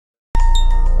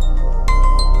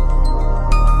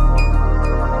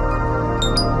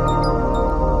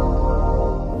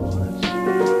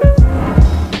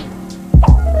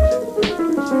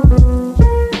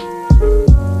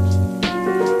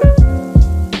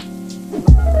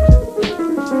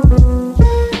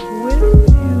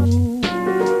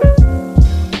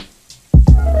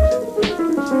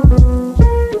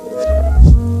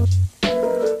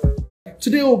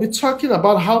be talking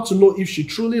about how to know if she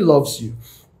truly loves you.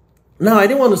 Now, I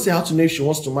didn't want to say how to know if she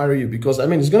wants to marry you, because I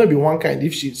mean, it's going to be one kind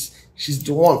if she's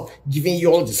the one giving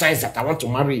you all the signs that I want to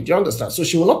marry you. Do you understand? So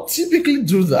she will not typically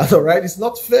do that, all right? It's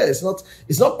not fair. It's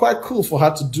not quite cool for her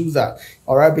to do that,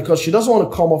 all right? Because she doesn't want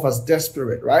to come off as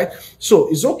desperate, right? So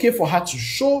it's okay for her to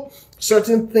show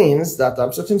certain things that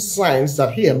certain signs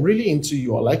that, hey, I'm really into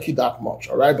you, I like you that much,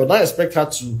 all right? But not expect her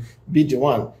to be the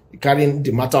one carrying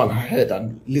the matter on her head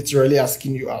and literally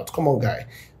asking you out. Come on, guy,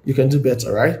 you can do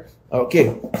better, right?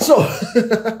 Okay, so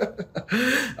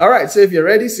all right, so if you're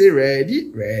ready, say ready,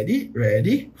 ready,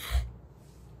 ready.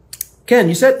 Ken,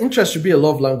 you said interest should be a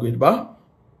love language, but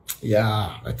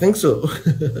yeah, I think so.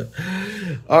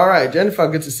 All right, Jennifer,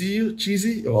 good to see you.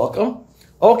 Cheesy, you're welcome.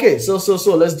 Okay, so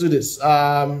let's do this.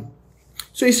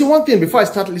 So you see, one thing before I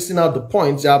start listing out the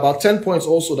points, there are about 10 points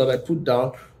also that I put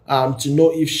down to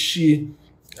know if she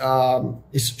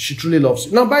truly loves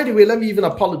you. Now, by the way, let me even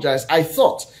apologize. I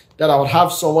thought that I would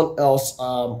have someone else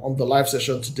on the live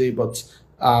session today, but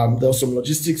there were some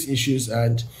logistics issues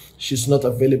and she's not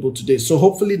available today. So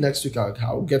hopefully next week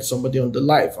I'll get somebody on the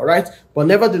live, all right? But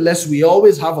nevertheless, we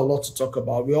always have a lot to talk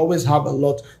about. We always have a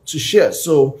lot to share.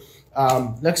 So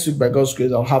next week, by God's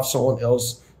grace, I'll have someone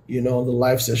else, you know, on the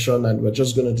live session, and we're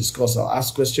just going to discuss. I'll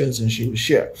ask questions and she will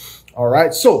share. All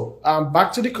right, so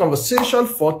back to the conversation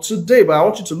for today, but I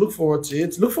want you to look forward to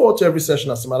it. Look forward to every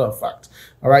session, as a matter of fact.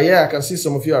 All right, yeah, I can see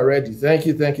some of you are ready. Thank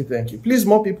you, thank you, thank you. Please,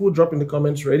 more people drop in the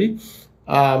comments ready.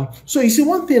 So you see,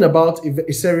 one thing about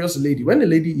a serious lady, when a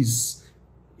lady is,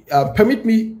 permit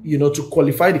me, you know, to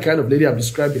qualify the kind of lady I'm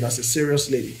describing as a serious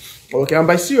lady. Okay, and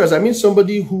by serious, I mean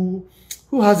somebody who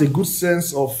has a good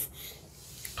sense of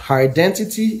her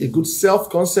identity, a good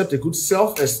self-concept, a good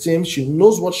self-esteem. She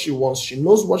knows what she wants. She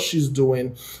knows what she's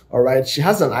doing. All right. She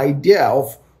has an idea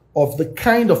of the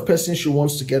kind of person she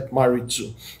wants to get married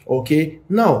to. Okay.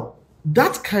 Now,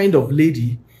 that kind of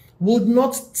lady would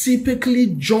not typically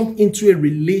jump into a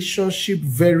relationship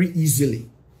very easily.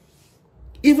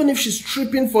 Even if she's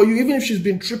tripping for you, even if she's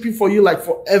been tripping for you like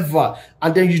forever,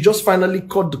 and then you just finally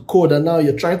cut the code, and now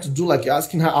you're trying to do like you're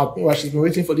asking her out. Meanwhile, she's been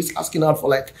waiting for this, asking out for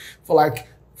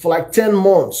like 10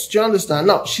 months. Do you understand?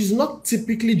 Now, she's not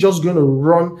typically just going to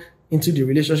run into the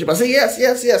relationship and say, yes,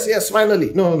 yes, yes, yes,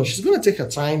 finally. No. She's going to take her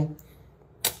time.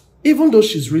 Even though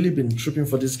she's really been tripping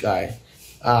for this guy,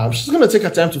 she's going to take her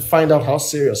time to find out how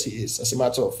serious he is, as a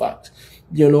matter of fact.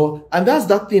 You know, and that's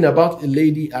that thing about a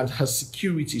lady and her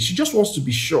security. She just wants to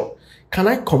be sure. Can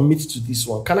I commit to this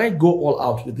one? Can I go all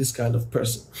out with this kind of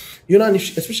person? You know, and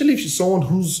especially if she's someone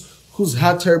who's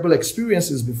had terrible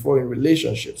experiences before in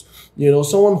relationships. You know,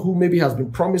 someone who maybe has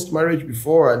been promised marriage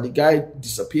before and the guy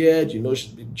disappeared, you know,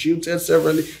 she's been jilted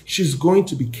severally. She's going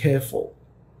to be careful.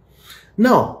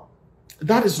 Now,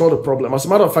 that is not a problem. As a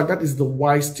matter of fact, that is the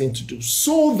wise thing to do,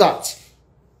 so that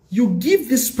you give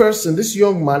this person, this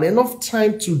young man, enough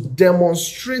time to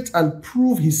demonstrate and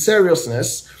prove his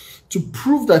seriousness, to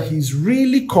prove that he's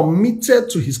really committed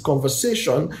to his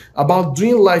conversation about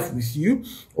doing life with you,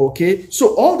 okay?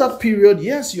 So all that period,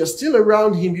 yes, you're still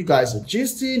around him, you guys are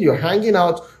gisting, you're hanging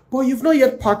out, but you've not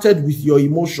yet parted with your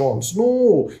emotions.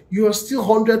 No, you are still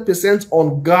 100%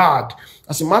 on guard.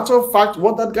 As a matter of fact,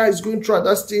 what that guy is going through at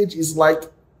that stage is like,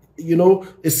 you know,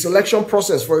 a selection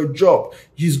process for a job.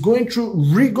 He's going through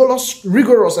rigorous,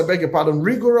 I beg your pardon,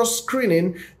 rigorous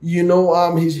screening. You know,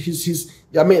 I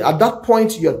mean, at that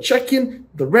point, you're checking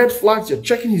the red flags, you're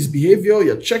checking his behavior,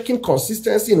 you're checking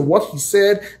consistency in what he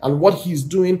said and what he's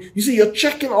doing. You see, you're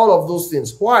checking all of those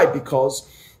things. Why? Because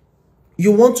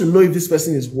you want to know if this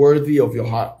person is worthy of your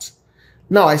heart.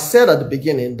 Now, I said at the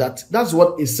beginning that that's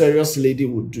what a serious lady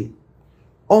would do.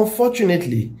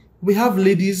 Unfortunately, we have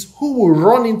ladies who will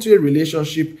run into a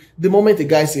relationship the moment a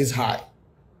guy says hi.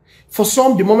 For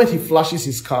some, the moment he flashes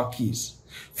his car keys.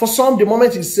 For some, the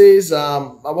moment he says, I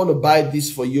want to buy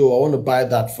this for you, I want to buy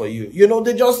that for you. You know,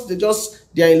 they're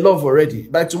in love already.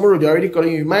 By tomorrow, they're already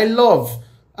calling you, my love,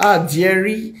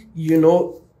 dearie, you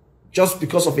know, just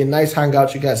because of a nice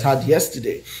hangout you guys had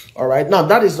yesterday. All right. Now,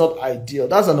 that is not ideal.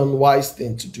 That's an unwise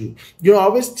thing to do. You know, I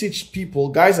always teach people,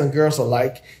 guys and girls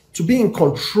alike, to be in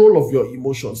control of your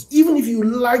emotions. Even if you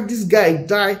like this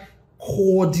guy,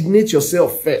 coordinate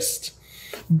yourself first.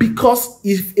 Because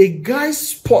if a guy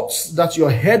spots that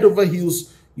you're head over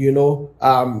heels, you know,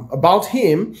 about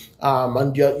him,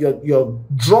 and you're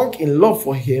drunk in love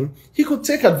for him, he could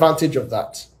take advantage of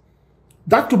that.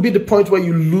 That could be the point where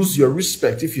you lose your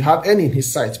respect if you have any in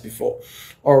his sight before.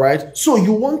 All right. So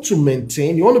you want to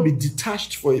maintain, you want to be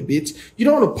detached for a bit. You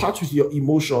don't want to part with your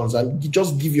emotions and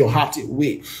just give your heart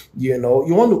away. You know,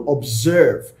 you want to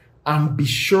observe and be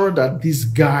sure that this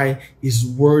guy is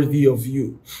worthy of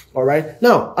you. All right.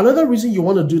 Now, another reason you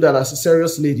want to do that as a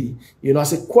serious lady,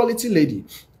 as a quality lady,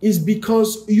 is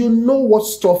because you know what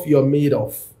stuff you're made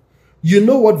of. You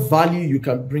know what value you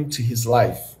can bring to his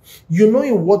life. You know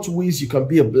in what ways you can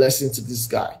be a blessing to this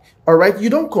guy. All right. You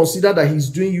don't consider that he's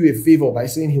doing you a favor by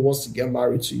saying he wants to get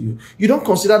married to you. You don't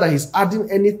consider that he's adding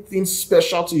anything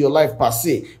special to your life per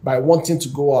se by wanting to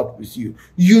go out with you.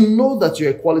 You know that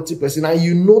you're a quality person and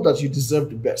you know that you deserve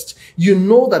the best. You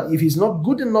know that if he's not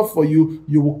good enough for you,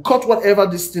 you will cut whatever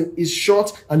this thing is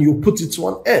short and you'll put it to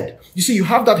an end. You see, you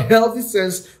have that healthy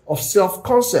sense of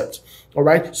self-concept. All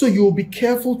right. So you will be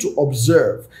careful to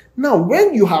observe. Now,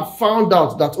 when you have found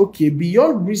out that, okay,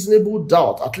 beyond reasonable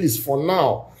doubt, at least for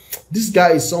now, this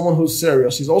guy is someone who's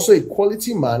serious. He's also a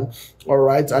quality man, all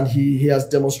right? And he has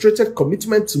demonstrated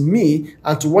commitment to me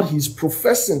and to what he's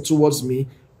professing towards me.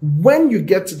 When you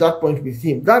get to that point with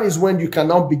him, that is when you can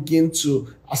now begin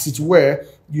to, as it were,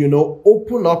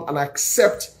 open up and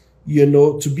accept,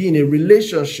 to be in a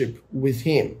relationship with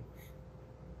him.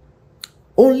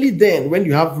 Only then, when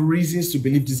you have reasons to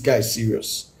believe this guy is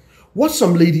serious. What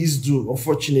some ladies do,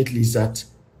 unfortunately, is that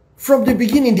from the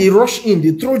beginning, they rush in,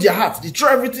 they throw their heart, they throw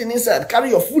everything inside, carry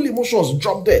your full emotions,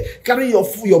 drop there, carry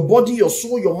your body, your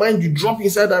soul, your mind, you drop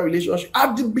inside that relationship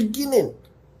at the beginning.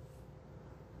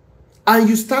 And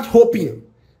you start hoping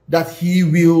that he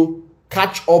will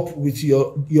catch up with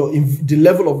the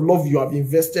level of love you have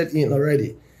invested in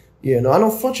already. And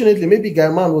unfortunately, maybe guy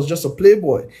man was just a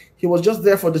playboy. He was just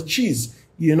there for the cheese,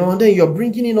 and then you're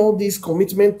bringing in all these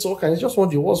commitment talk and it's just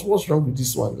wondering, what's wrong with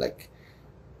this one? Like,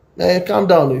 calm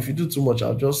down. If you do too much,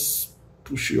 I'll just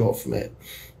push you off, man.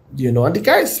 And the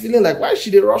guy is feeling like, why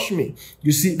should they rush me?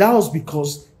 You see, that was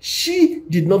because she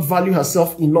did not value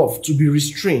herself enough to be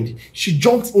restrained. She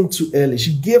jumped in too early.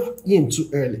 She gave in too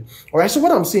early. All right. So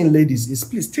what I'm saying, ladies, is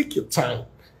please take your time.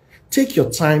 Take your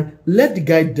time. Let the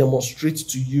guy demonstrate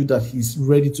to you that he's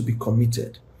ready to be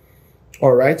committed.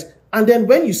 All right. And then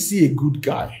when you see a good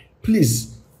guy,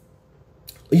 please,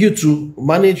 you to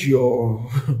manage your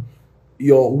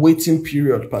waiting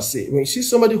period per se. When you see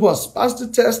somebody who has passed the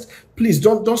test, please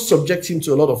don't subject him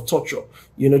to a lot of torture.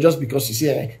 Just because you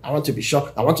say, I want to be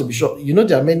sure, I want to be sure.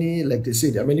 There are many, like they say,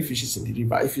 there are many fishes in the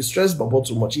river. If you stress Bubble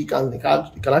too much, he can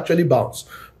actually bounce.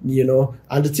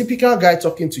 And the typical guy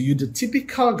talking to you,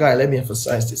 let me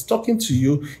emphasize this, talking to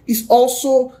you is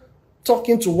also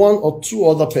talking to one or two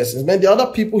other persons. Man, the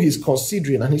other people he's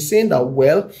considering, and he's saying that,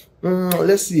 well,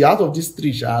 let's see, out of these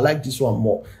three, I like this one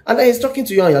more. And then he's talking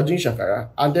to you and you're doing shakara.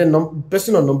 And then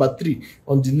person on number 3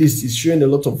 on the list is showing a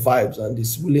lot of vibes and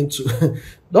is willing to...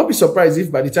 Don't be surprised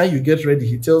if by the time you get ready,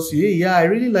 he tells you, hey, yeah, I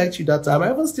really liked you that time.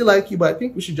 I even still like you, but I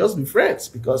think we should just be friends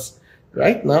because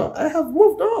right now I have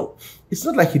moved on. It's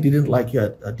not like he didn't like you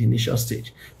at the initial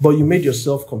stage, but you made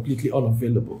yourself completely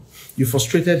unavailable. You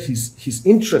frustrated his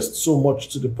interest so much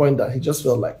to the point that he just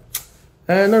felt like,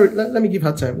 no, let me give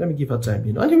her time. Let me give her time,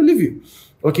 and he will leave you.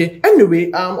 Okay.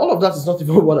 Anyway, all of that is not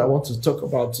even what I want to talk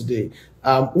about today.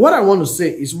 What I want to say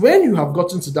is when you have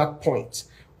gotten to that point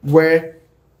where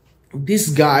this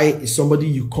guy is somebody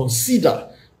you consider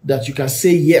that you can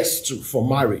say yes to for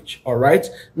marriage. All right.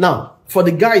 Now, for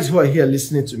the guys who are here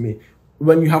listening to me,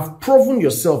 when you have proven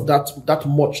yourself that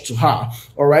much to her,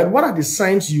 all right, what are the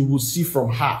signs you will see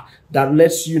from her that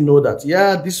lets you know that,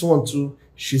 yeah, this one too,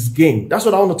 she's game? That's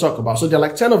what I want to talk about. So there are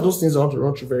like 10 of those things I want to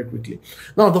run through very quickly.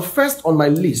 Now, the first on my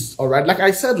list, all right, like I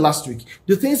said last week,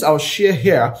 the things I'll share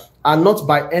here are not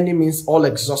by any means all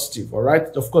exhaustive, all right?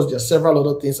 Of course, there are several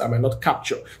other things I might not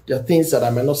capture. There are things that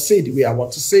I might not say the way I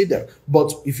want to say them.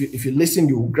 But if you listen,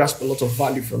 you will grasp a lot of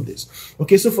value from this.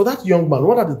 Okay, so for that young man,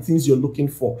 what are the things you're looking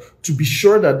for to be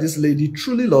sure that this lady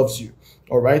truly loves you?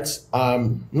 All right,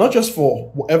 not just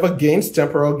for whatever gains,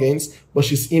 temporal gains, but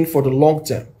she's in for the long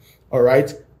term. All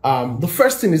right. The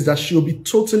first thing is that she'll be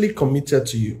totally committed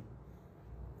to you.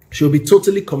 She'll be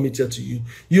totally committed to you.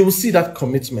 You will see that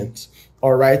commitment.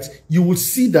 All right. You will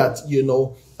see that,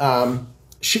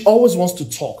 she always wants to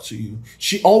talk to you.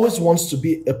 She always wants to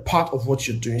be a part of what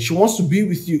you're doing. She wants to be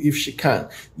with you if she can.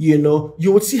 You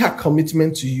would see her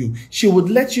commitment to you. She would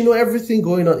let you know everything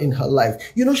going on in her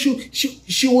life.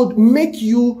 She would make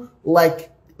you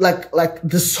like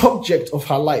the subject of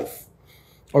her life.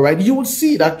 All right. You will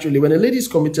see it actually when a lady is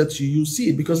committed to you, you see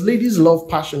it because ladies love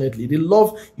passionately. They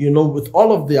love, with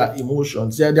all of their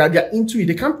emotions. They're into it.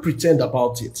 They can't pretend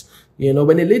about it. When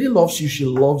a lady loves you, she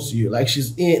loves you. Like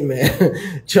she's in, man.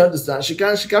 Do you understand? She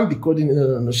can't be coding.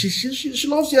 No. She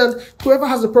loves you, and whoever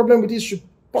has a problem with it should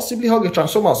possibly hug a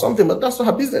transformer or something, but that's not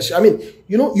her business. I mean,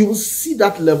 you will see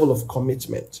that level of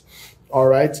commitment. All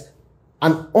right.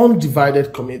 an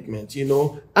undivided commitment, you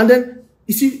know. And then,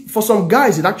 you see, for some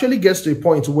guys, it actually gets to a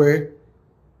point where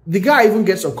the guy even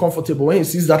gets uncomfortable when he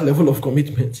sees that level of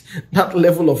commitment, that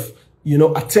level of, you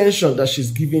know, attention that she's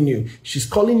giving you. She's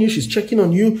calling you, she's checking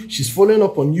on you, she's following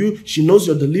up on you, she knows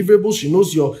your deliverables, she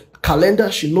knows your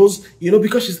calendar, she knows, you know,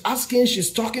 because she's asking,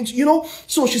 she's talking to, you know,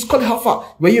 so she's calling how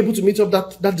far. Were you able to meet up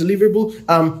that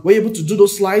deliverable? Were you able to do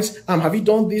those slides? Have you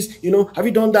done this? You know, have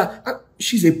you done that? And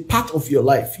she's a part of your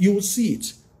life. You will see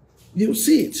it. You'll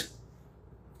see it.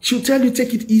 She'll tell you,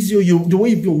 take it easy. The way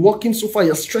you've been working so far,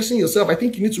 you're stressing yourself. I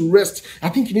think you need to rest. I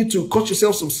think you need to cut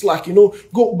yourself some slack. You know,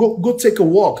 go take a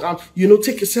walk. You know,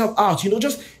 take yourself out. You know,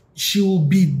 just, she will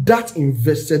be that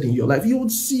invested in your life. You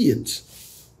will see it.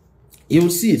 You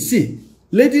will see it. See,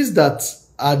 ladies that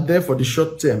are there for the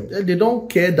short term, they don't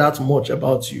care that much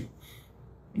about you.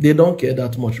 They don't care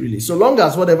that much, really. So long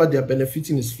as whatever they're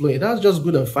benefiting is flowing, that's just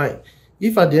good and fine.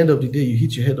 If at the end of the day you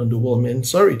hit your head on the wall, man,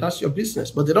 sorry, that's your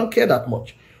business. But they don't care that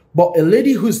much. But a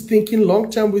lady who's thinking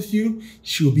long-term with you,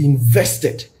 she'll be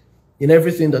invested in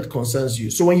everything that concerns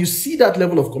you. So when you see that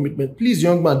level of commitment, please,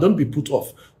 young man, don't be put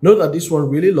off. Know that this one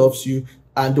really loves you.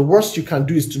 And the worst you can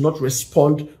do is to not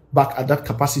respond back at that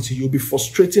capacity. You'll be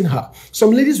frustrating her.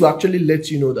 Some ladies will actually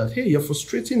let you know that, hey, you're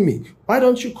frustrating me. Why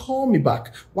don't you call me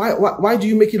back? Why do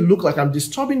you make it look like I'm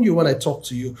disturbing you when I talk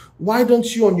to you? Why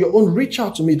don't you on your own reach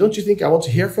out to me? Don't you think I want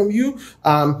to hear from you?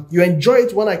 You enjoy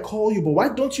it when I call you, but why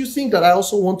don't you think that I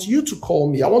also want you to call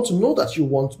me? I want to know that you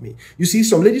want me. You see,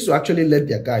 some ladies will actually let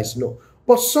their guys know.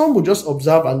 But some will just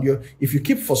observe, and if you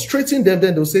keep frustrating them,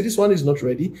 then they'll say, this one is not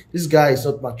ready. This guy is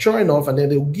not mature enough, and then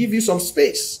they'll give you some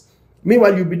space.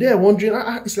 Meanwhile, you'll be there wondering,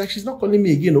 it's like she's not calling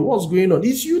me again. What's going on?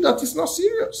 It's you that is not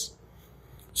serious.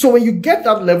 So when you get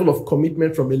that level of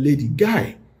commitment from a lady,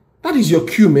 guy, that is your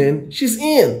cue, man. She's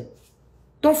in.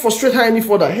 Don't frustrate her any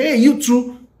further. Hey, you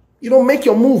two, you know, make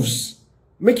your moves.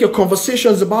 Make your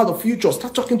conversations about the future.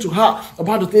 Start talking to her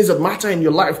about the things that matter in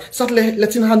your life. Start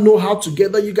letting her know how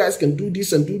together you guys can do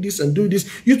this and do this and do this.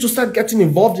 You two start getting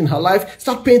involved in her life.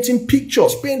 Start painting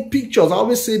pictures. Paint pictures. I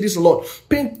always say this a lot.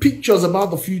 Paint pictures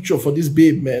about the future for this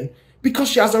babe, man. Because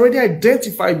she has already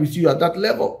identified with you at that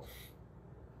level.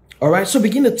 All right? So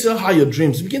begin to tell her your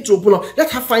dreams. Begin to open up.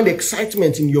 Let her find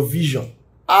excitement in your vision.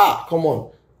 Come on.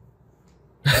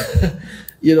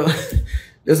 You know...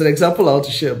 There's an example I want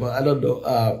to share, but I don't know.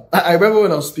 I remember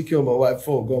when I was speaking with my wife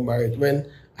before we got married, when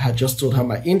I had just told her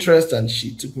my interest, and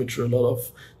she took me through a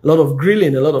lot of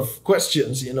grilling, a lot of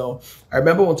questions, you know. I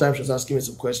remember one time she was asking me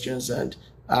some questions, and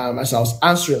as I was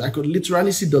answering, I could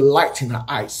literally see the light in her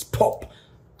eyes pop.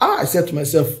 I said to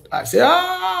myself,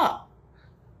 I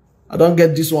don't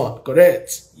get this one,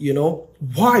 correct, you know.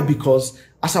 Why? Because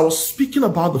as I was speaking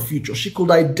about the future, she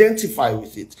could identify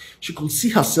with it. She could see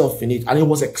herself in it, and it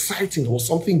was exciting. It was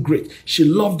something great. She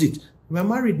loved it. We're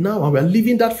married now, and we're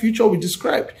living that future we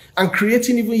described and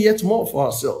creating even yet more for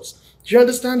ourselves. Do you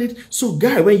understand it? So,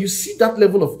 guy, when you see that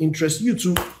level of interest, you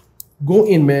too, go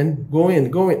in, man. Go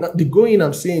in, go in. The go in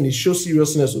I'm saying is show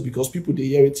seriousness, because people, they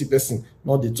hear it person,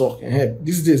 not they talk.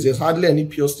 These days, there's hardly any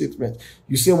pure statement.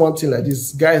 You say one thing like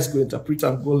this, guys go interpret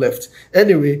and go left.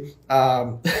 Anyway,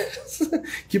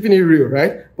 keeping it real,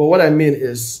 right? But what I mean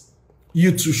is,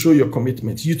 you to show your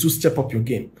commitment, you to step up your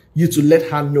game, you to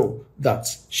let her know that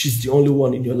she's the only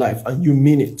one in your life and you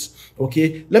mean it.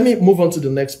 Okay, let me move on to the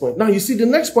next point. Now, you see, the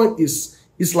next point is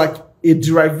like a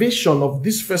derivation of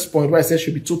this first point where I said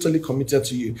she'll be totally committed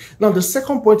to you. Now, the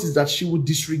second point is that she will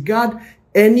disregard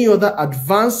any other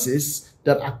advances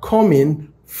that are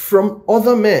coming from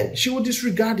other men. She will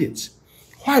disregard it.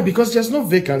 Why? Because there's no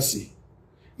vacancy.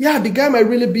 Yeah, the guy might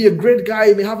really be a great guy.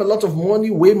 He may have a lot of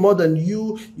money, way more than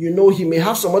you. You know, he may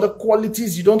have some other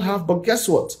qualities you don't have. But guess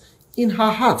what? In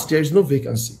her heart, there is no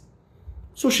vacancy.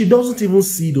 So she doesn't even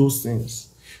see those things.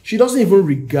 She doesn't even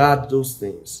regard those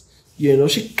things. You know,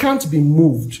 she can't be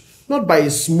moved. Not by a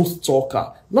smooth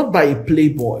talker, not by a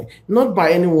playboy, not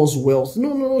by anyone's wealth.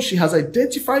 No. She has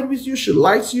identified with you. She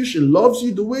likes you. She loves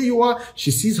you the way you are.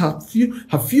 She sees her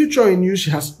future in you. She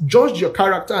has judged your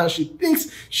character, and she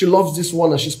thinks she loves this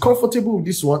one, and she's comfortable with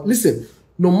this one. Listen,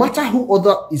 no matter who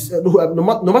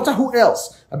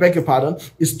else, I beg your pardon,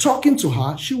 is talking to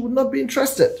her, she would not be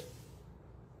interested.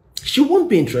 She won't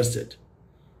be interested.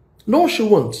 No, she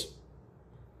won't.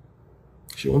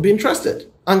 She won't be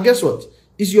interested. And guess what?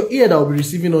 It's your ear that will be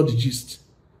receiving all the gist.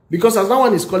 Because as that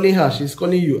one is calling her, she's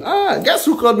calling you. Guess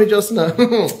who called me just now?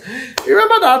 You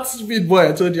remember that stupid boy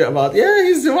I told you about? Yeah,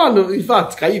 he's the one. In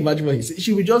fact, can you imagine what he said?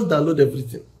 She will just download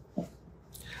everything.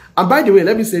 And by the way,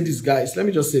 let me say this, guys. Let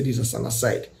me just say this as an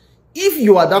aside. If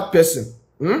you are that person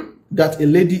that a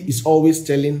lady is always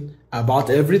telling about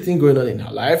everything going on in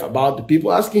her life, about the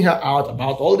people asking her out,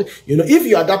 about all the, if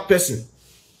you are that person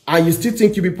and you still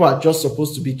think you people are just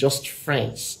supposed to be just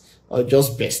friends or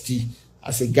just bestie,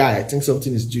 as a guy, I think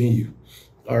something is doing you.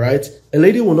 All right. A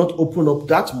lady will not open up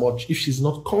that much if she's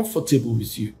not comfortable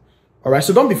with you. All right.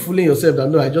 So don't be fooling yourself that,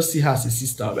 no, I just see her as a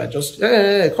sister. I just,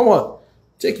 hey, come on.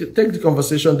 Take the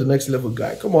conversation to the next level,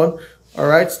 guy. Come on. All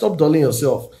right. Stop dulling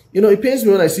yourself. It pains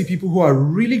me when I see people who are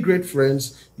really great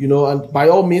friends, and by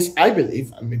all means, I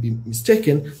believe, I may be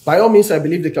mistaken, by all means, I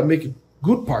believe they can make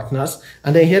good partners,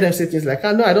 and then hear them say things like,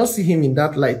 no, I don't see him in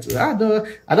that light.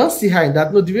 I don't see her in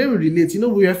that. No, the way we relate,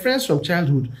 we were friends from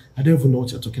childhood. I don't even know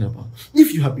what you're talking about.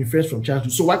 If you have been friends from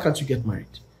childhood, so why can't you get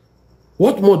married?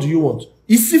 What more do you want?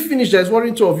 Is he finished? There's one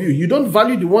or two of you. You don't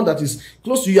value the one that is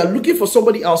close to you. You are looking for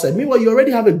somebody outside. Meanwhile, you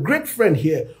already have a great friend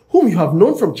here whom you have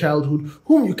known from childhood,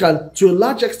 whom you can, to a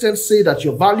large extent, say that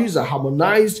your values are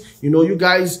harmonized. You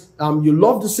guys, you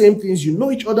love the same things. You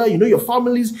know each other. You know your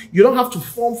families. You don't have to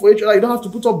form for each other. You don't have to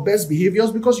put up best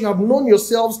behaviors because you have known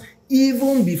yourselves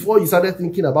even before you started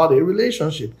thinking about a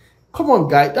relationship. Come on,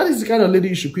 guy. That is the kind of lady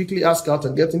you should quickly ask out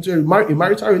and get into a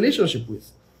marital relationship with.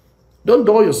 Don't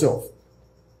dull yourself.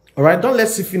 All right, don't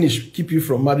let it finish keep you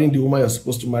from marrying the woman you're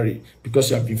supposed to marry because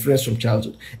you have been friends from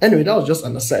childhood. Anyway, that was just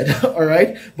an aside. All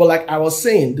right, but like I was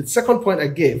saying, the second point I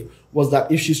gave was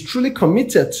that if she's truly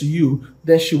committed to you,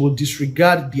 then she will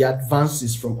disregard the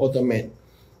advances from other men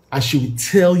and she will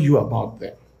tell you about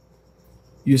them.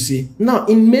 You see, now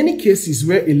in many cases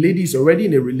where a lady is already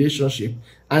in a relationship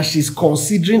and she's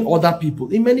considering other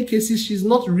people, in many cases she's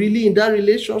not really in that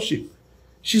relationship.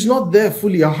 She's not there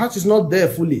fully. Her heart is not there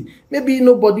fully. Maybe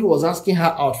nobody was asking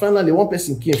her out. Finally, one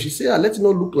person came. She said, let it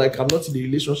not look like I'm not in the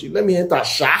relationship. Let me enter,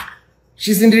 Sha.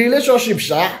 She's in the relationship,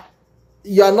 Sha.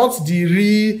 You are not the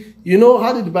real,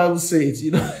 how did the Bible say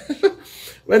it?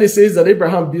 When it says that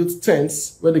Abraham built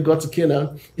tents when they got to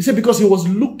Canaan, he said because he was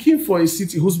looking for a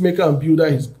city whose maker and builder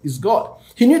is God.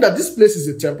 He knew that this place is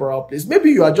a temporal place.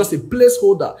 Maybe you are just a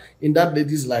placeholder in that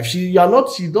lady's life. She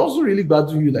doesn't really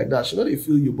battle you like that. She not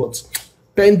feel you, but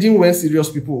pending when serious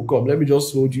people will come, let me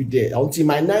just hold you there until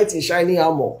my knight in shining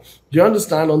armor. Do you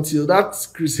understand? Until that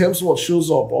Chris Hemsworth shows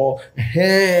up, or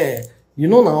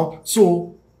now.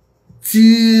 So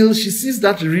till she sees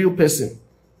that real person,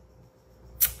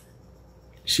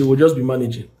 she will just be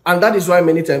managing. And that is why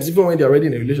many times, even when they're already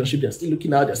in a relationship, they're still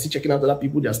looking out, they're still checking out other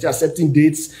people, they're still accepting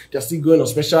dates, they're still going on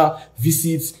special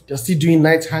visits, they're still doing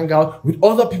night hangout with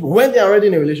other people when they're already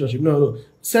in a relationship. No.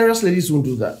 Serious ladies won't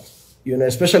do that.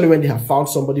 Especially when they have found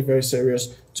somebody very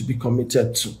serious to be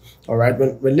committed to. All right.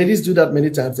 When ladies do that many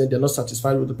times, then they're not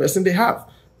satisfied with the person they have.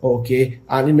 Okay.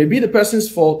 And it may be the person's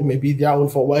fault. It may be their own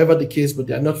fault, whatever the case, but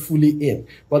they're not fully in.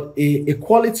 But a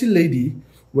quality lady,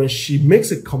 when she makes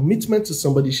a commitment to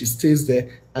somebody, she stays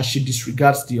there and she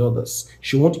disregards the others.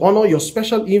 She won't honor your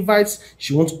special invites.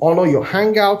 She won't honor your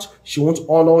hangout. She won't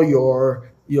honor your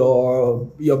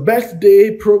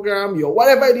birthday program, your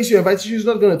whatever it is you invite, she's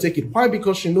not going to take it. Why?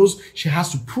 Because she knows she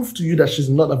has to prove to you that she's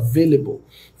not available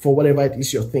for whatever it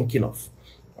is you're thinking of.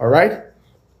 All right.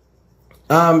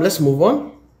 Let's move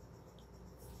on.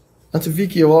 Auntie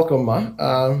Vicky, you're welcome,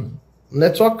 ma.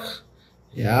 Network.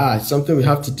 Yeah, it's something we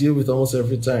have to deal with almost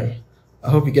every time. I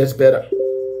hope it gets better.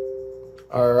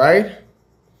 All right.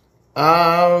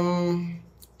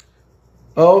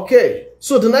 Okay.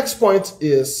 So the next point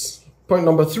is point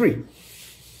number 3.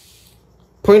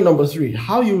 Point number 3,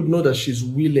 how you would know that she's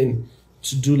willing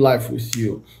to do life with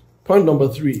you. Point number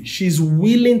 3, she's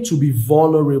willing to be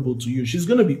vulnerable to you. She's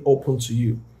going to be open to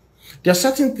you. There are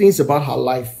certain things about her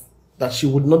life that she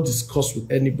would not discuss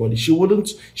with anybody. She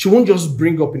won't just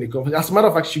bring up in a conversation. As a matter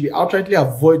of fact, she will outrightly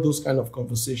avoid those kind of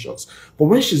conversations. But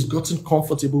when she's gotten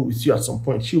comfortable with you at some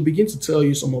point, she'll begin to tell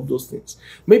you some of those things.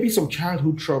 Maybe some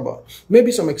childhood trauma,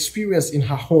 maybe some experience in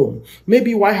her home,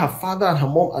 maybe why her father and her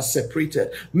mom are separated,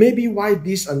 maybe why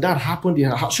this and that happened in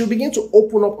her house. She'll begin to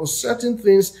open up on certain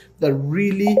things that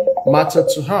really matter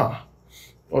to her.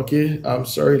 Okay, I'm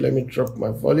sorry, let me drop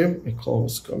my volume. A call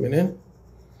was coming in.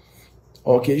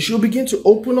 Okay, she'll begin to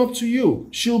open up to you.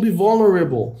 She'll be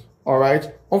vulnerable, all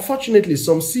right? Unfortunately,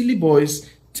 some silly boys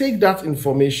take that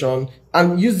information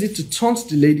and use it to taunt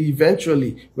the lady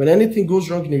eventually. When anything goes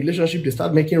wrong in a relationship, they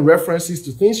start making references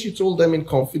to things she told them in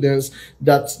confidence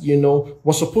that,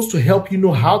 was supposed to help you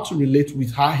know how to relate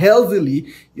with her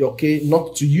healthily, okay?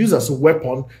 Not to use as a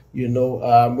weapon,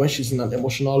 when she's in an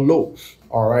emotional low,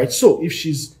 all right? So if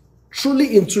she's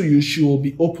truly into you, she will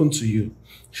be open to you.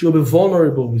 She will be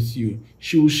vulnerable with you.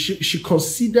 She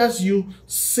considers you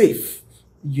safe,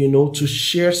 to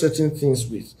share certain things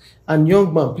with. And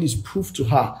young man, please prove to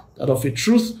her that of a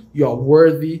truth, you are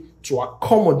worthy to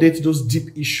accommodate those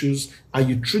deep issues, and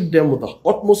you treat them with the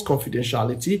utmost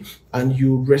confidentiality, and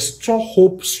you restore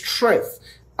hope, strength,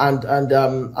 and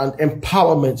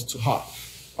empowerment to her.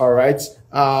 All right.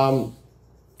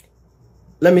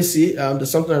 Let me see. There's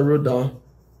something I wrote down.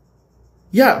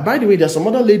 Yeah, by the way, there's some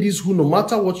other ladies who, no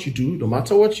matter what you do, no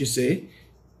matter what you say,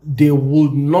 they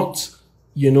will not,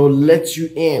 let you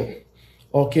in.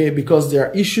 Okay, because there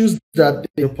are issues that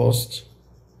they post.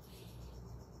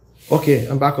 Okay,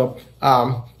 I'm back up.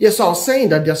 Yes, so I was saying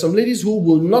that there are some ladies who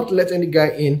will not let any guy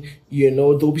in.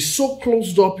 They'll be so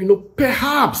closed up,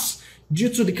 perhaps due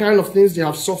to the kind of things they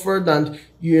have suffered, and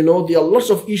there are lots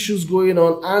of issues going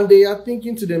on, and they are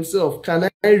thinking to themselves, can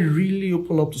I really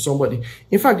open up to somebody?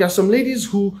 In fact, there are some ladies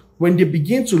who, when they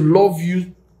begin to love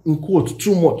you, in quote,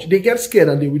 too much, they get scared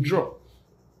and they withdraw.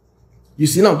 You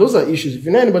see, now those are issues. If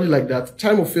you know anybody like that,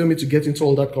 time will fail me to get into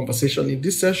all that conversation in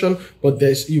this session, but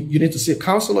you need to see a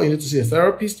counselor, you need to see a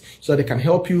therapist, so that they can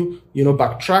help you,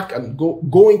 backtrack and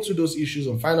go into those issues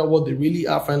and find out what they really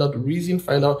are, find out the reason,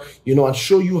 find out, and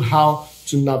show you how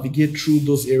to navigate through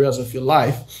those areas of your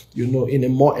life, in a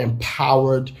more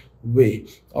empowered way.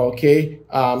 Okay.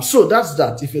 So that's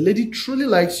that. If a lady truly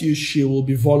likes you, she will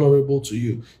be vulnerable to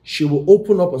you. She will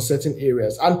open up on certain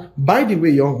areas. And by the way,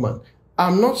 young man,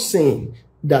 I'm not saying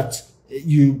that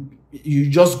you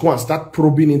just go and start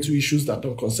probing into issues that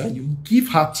don't concern you. Give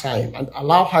her time and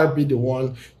allow her be the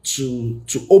one to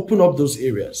open up those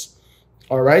areas.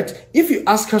 All right. If you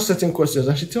ask her certain questions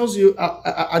and she tells you,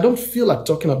 I don't feel like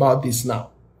talking about this now,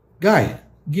 guy,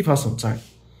 give her some time.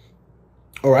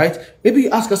 All right. Maybe you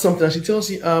ask her something and she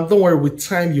tells you, don't worry, with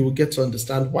time, you will get to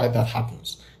understand why that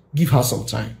happens. Give her some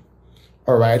time.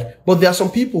 All right. But there are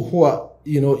some people who are,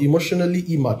 emotionally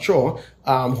immature,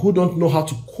 who don't know how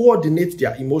to coordinate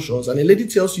their emotions. And a lady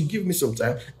tells you, give me some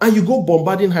time, and you go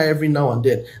bombarding her every now and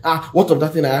then. What of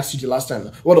that thing I asked you the last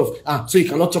time? What of, so you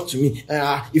cannot talk to me?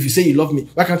 If you say you love me,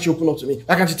 why can't you open up to me?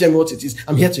 Why can't you tell me what it is?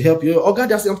 I'm here to help you. Oh God,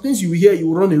 there's some things you will hear, you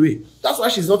will run away. That's why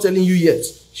she's not telling you yet.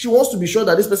 She wants to be sure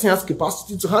that this person has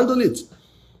capacity to handle it.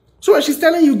 So when she's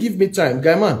telling you, give me time,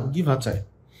 guy man, give her time.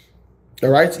 All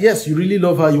right. Yes, you really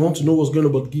love her. You want to know what's going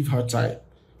on, but give her time.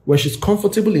 When she's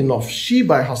comfortable enough, she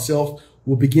by herself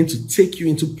will begin to take you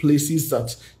into places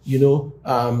that,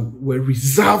 were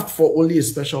reserved for only a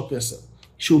special person.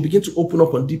 She will begin to open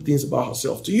up on deep things about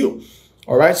herself to you.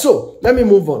 All right. So let me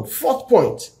move on. Fourth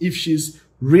point, if she's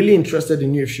really interested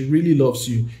in you, if she really loves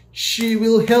you, she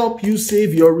will help you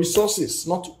save your resources,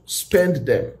 not spend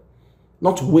them,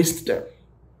 not waste them.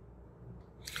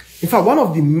 In fact, one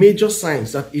of the major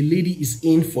signs that a lady is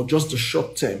in for just the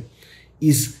short term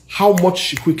is how much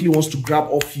she quickly wants to grab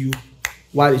off you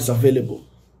while it's available.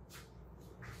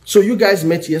 So you guys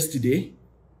met yesterday.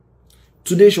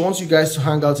 Today, she wants you guys to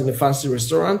hang out in a fancy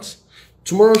restaurant.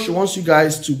 Tomorrow, she wants you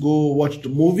guys to go watch the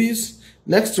movies.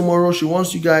 Next tomorrow, she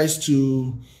wants you guys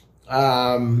to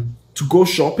go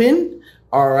shopping.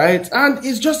 All right. And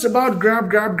it's just about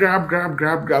grab.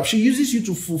 She uses you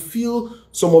to fulfill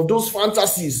some of those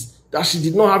fantasies that she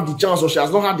did not have the chance, or she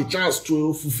has not had the chance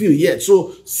to fulfill yet.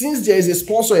 So since there is a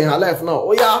sponsor in her life now,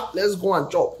 oh yeah, let's go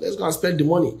and chop. Let's go and spend the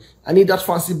money. I need that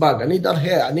fancy bag. I need that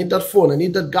hair. I need that phone. I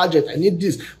need that gadget. I need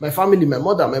this. My family, my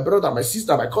mother, my brother, my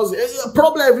sister, my cousin. A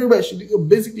problem everywhere.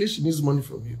 Basically, she needs money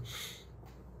from you.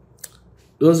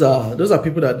 Those are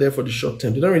people that are there for the short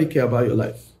term. They don't really care about your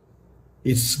life.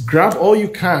 It's grab all you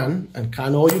can and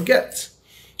can all you get.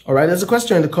 All right. There's a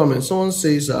question in the comments. Someone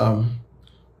says,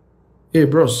 hey,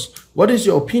 bros, what is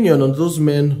your opinion on those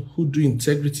men who do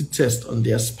integrity tests on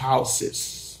their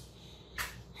spouses?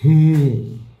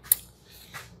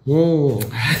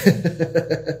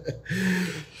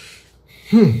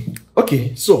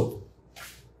 Okay, so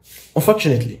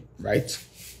unfortunately, right,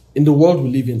 in the world we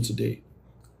live in today,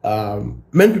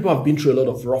 many people have been through a lot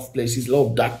of rough places, a lot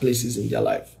of dark places in their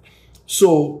life.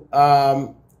 So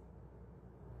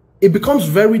it becomes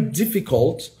very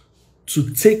difficult to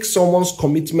take someone's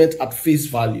commitment at face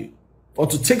value, or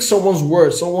to take someone's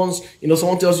word. Someone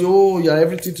tells you, oh, you're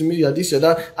everything to me, you're this, you're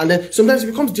that. And then sometimes it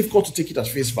becomes difficult to take it at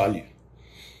face value.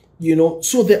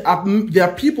 So there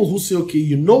are people who say, okay,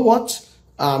 you know what?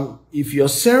 If you're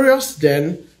serious,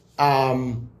 then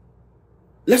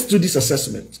let's do this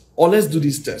assessment, or let's do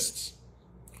these tests.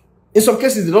 In some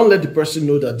cases, they don't let the person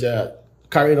know that they're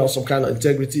carrying out some kind of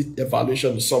integrity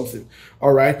evaluation or something.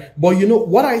 All right. But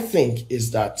what I think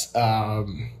is that, there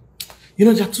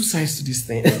are two sides to this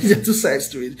thing. There are two sides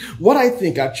to it. What I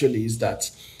think actually is that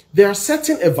there are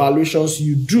certain evaluations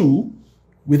you do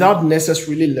without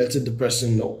necessarily letting the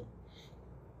person know.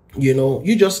 You know,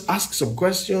 you just ask some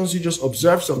questions, you just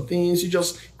observe some things, you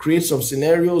just create some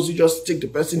scenarios, you just take the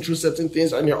person through certain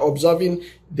things, and you're observing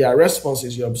their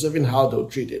responses, you're observing how they'll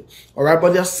treat it. All right,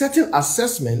 but there are certain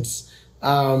assessments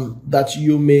that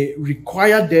you may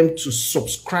require them to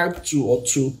subscribe to, or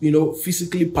to, you know,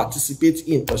 physically participate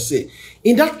in per se.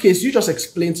 In that case, you just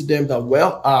explain to them that,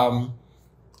 well,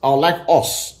 I like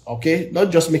us, okay?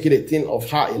 Not just make it a thing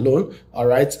of her alone, all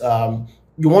right?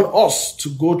 You want us to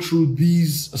go through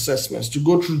these assessments, to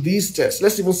go through these tests.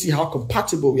 Let's even see how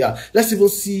compatible we are. Let's even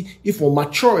see if we're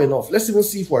mature enough. Let's even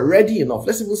see if we're ready enough.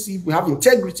 Let's even see if we have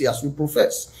integrity as we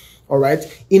profess. All right.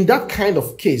 In that kind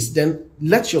of case, then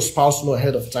let your spouse know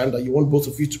ahead of time that you want both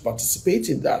of you to participate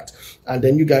in that. And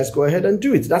then you guys go ahead and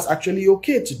do it. That's actually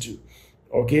okay to do.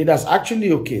 Okay. That's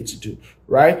actually okay to do.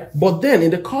 Right. But then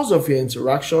in the course of your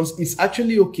interactions, it's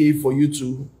actually okay for you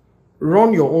to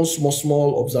run your own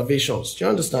small observations. Do you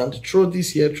understand? Throw this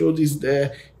here, throw this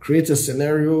there, create a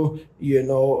scenario, you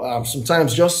know,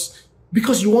 sometimes just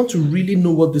because you want to really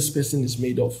know what this person is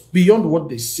made of. Beyond what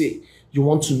they say, you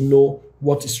want to know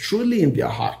what is truly in their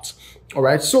heart. All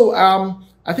right. So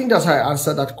I think that's how I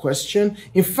answered that question.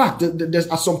 In fact, there's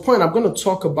at some point I'm going to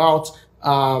talk about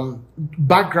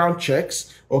background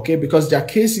checks, okay, because there are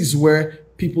cases where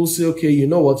people say, okay, you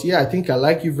know what, yeah, I think I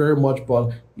like you very much,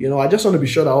 but, you know, I just want to be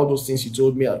sure that all those things you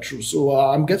told me are true. So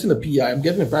I'm getting a PI, I'm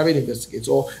getting a private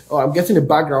investigator, or I'm getting a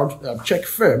background check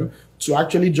firm to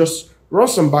actually just run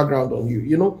some background on you,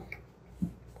 you know.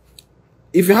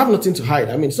 If you have nothing to hide,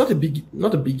 I mean, it's not a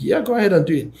biggie, yeah, go ahead and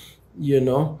do it, you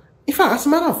know. In fact, as a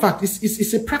matter of fact,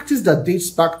 it's a practice that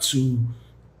dates back to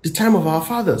the time of our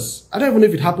fathers. I don't even know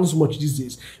if it happens so much these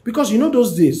days, because, you know,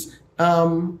 those days,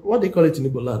 what they call it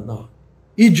in Igbo land now,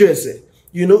 Ijese.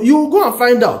 You know, you go and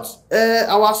find out.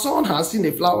 Our son has seen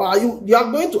a flower. You are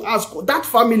going to ask that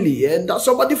family and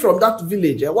somebody from that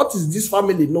village. What is this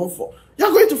family known for? You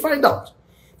are going to find out.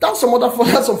 That's some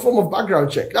form of background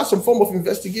check. That's some form of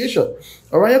investigation.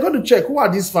 All right, you're going to check who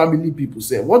are these family people.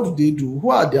 Say, what do they do?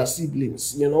 Who are their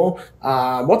siblings? You know,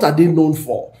 what are they known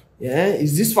for? Yeah,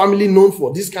 is this family known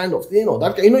for this kind of thing or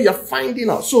that? You know, you're finding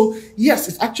out. So yes,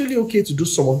 it's actually okay to do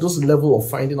some of those level of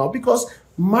finding out, because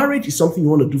marriage is something you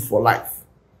want to do for life.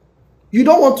 You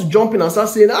don't want to jump in and start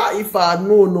saying, if I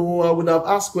no, I would have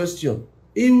asked question.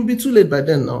 It will be too late by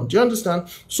then now. Do you understand?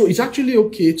 So it's actually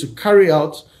okay to carry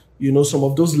out, you know, some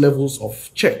of those levels of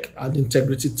check and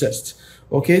integrity test.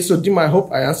 Okay, so Dima, I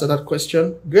hope I answered that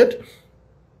question. Good.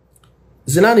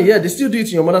 Zenani, yeah, they still do it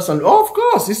in your mother's family. Oh, of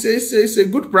course, it's a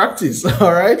good practice.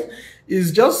 All right.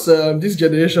 It's just this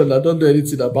generation that don't do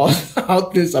anything about how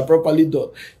things are properly done.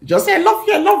 You just say, I love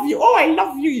you. Oh, I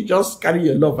love you. You just carry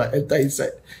your love and enter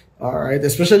inside. All right.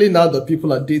 Especially now that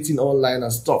people are dating online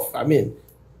and stuff. I mean,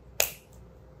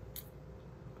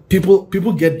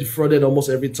 people get defrauded almost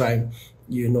every time,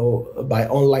 you know, by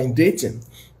online dating.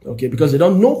 Okay. Because they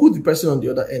don't know who the person on the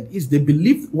other end is. They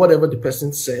believe whatever the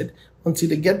person said until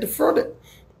they get defrauded,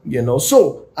 you know.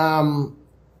 So,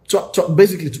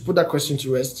 basically, to put that question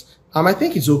to rest, I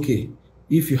think it's okay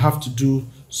if you have to do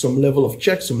some level of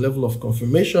check, some level of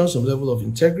confirmation, some level of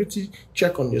integrity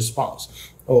check on your spouse,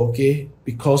 okay?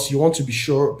 Because you want to be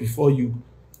sure before you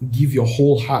give your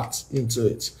whole heart into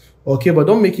it, okay? But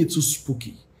don't make it too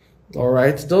spooky, all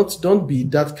right? Don't be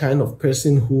that kind of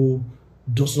person who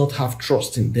does not have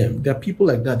trust in them. There are people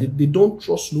like that. They don't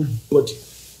trust nobody.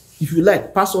 If you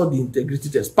like, pass all the integrity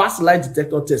tests, pass lie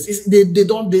detector tests.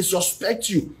 They suspect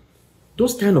you.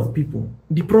 Those kind of people,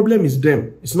 the problem is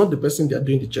them. It's not the person they are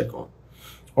doing the check on.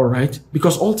 All right?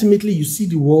 Because ultimately, you see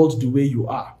the world the way you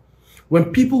are.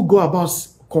 When people go about,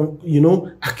 you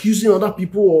know, accusing other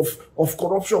people of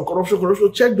corruption,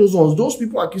 check those ones. Those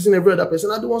people accusing every other person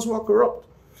are the ones who are corrupt.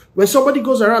 When somebody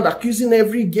goes around accusing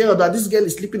every girl that this girl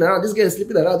is sleeping around, this girl is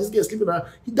sleeping around, this girl is sleeping around,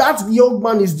 that young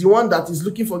man is the one that is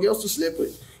looking for girls to sleep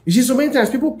with. You see, so many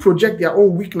times people project their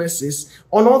own weaknesses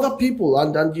on other people,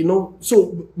 and you know,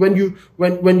 so when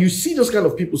you see those kind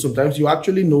of people, sometimes you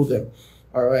actually know them.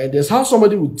 All right, there's how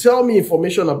somebody would tell me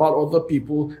information about other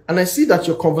people, and I see that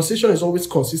your conversation is always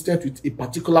consistent with a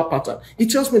particular pattern. It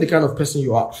tells me the kind of person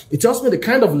you are. It tells me the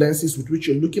kind of lenses with which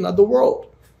you're looking at the world.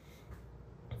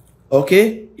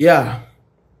 Okay, yeah.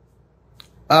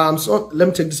 So let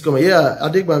me take this comment. Yeah,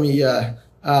 Adegbami, yeah.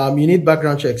 You need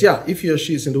background checks. Yeah, if he or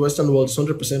she is in the Western world, it's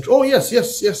 100%. Oh,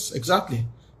 yes, exactly.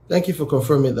 Thank you for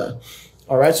confirming that.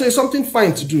 All right, so it's something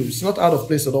fine to do. It's not out of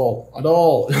place at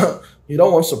all. You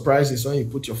don't want surprises when you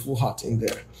put your full heart in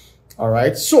there. All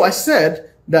right, so I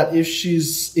said that if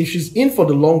she's in for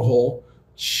the long haul,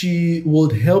 she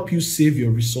would help you save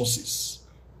your resources.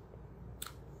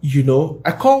 You know,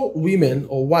 I call women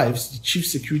or wives the chief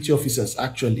security officers,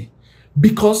 actually.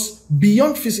 Because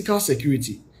beyond physical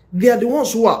security, they are the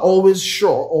ones who are always sure,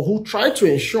 or who try to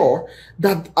ensure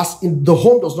that as in the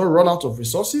home does not run out of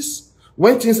resources.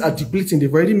 When things are depleting,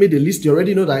 they've already made a list. They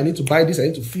already know that I need to buy this, I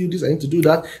need to fill this, I need to do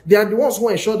that. They are the ones who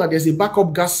ensure that there's a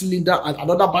backup gas cylinder and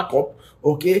another backup.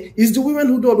 Okay, it's the women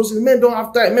who do all those things. Men don't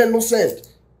have time. Men no send.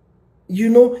 You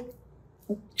know,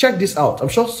 check this out. I'm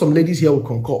sure some ladies here will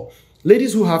concur.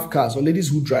 Ladies who have cars or ladies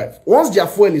who drive, once their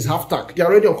fuel is half tank, they're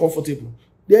already uncomfortable.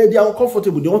 They are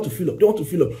uncomfortable. They want to fill up. They want to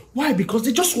fill up. Why? Because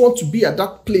they just want to be at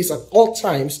that place at all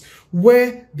times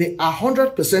where they are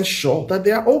 100% sure that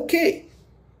they are okay.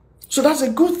 So that's a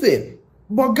good thing.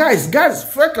 But guys,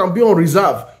 fuel can be on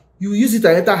reserve. You use it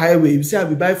and enter highway. You say, I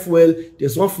will buy fuel.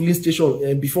 There's one filling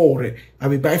station before. I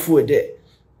will buy fuel there.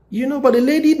 You know, but the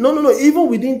lady, no. Even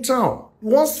within town,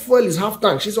 once fuel is half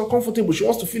tank, she's uncomfortable. She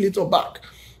wants to fill it up back.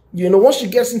 You know, once she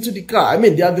gets into the car, I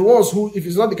mean, they are the ones who, if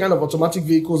it's not the kind of automatic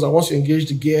vehicles, and once you engage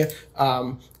the gear,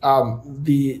 what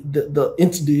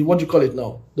do you call it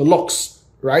now? The locks,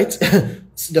 right?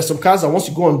 There's some cars that once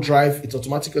you go on drive, it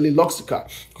automatically locks the car.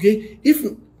 Okay? If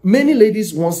many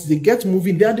ladies, once they get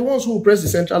moving, they are the ones who will press the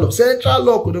central lock. Central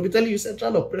lock, they'll be telling you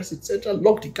central lock, press it, central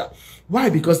lock the car. Why?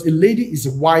 Because a lady is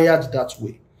wired that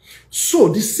way. So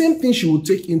the same thing she will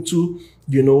take into,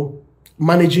 you know,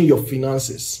 managing your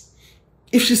finances.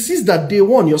 If she sees that day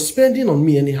one, you're spending on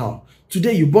me anyhow.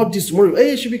 Today you bought this, tomorrow,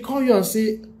 hey, she will call you and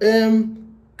say,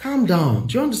 calm down.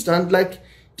 Do you understand? Like,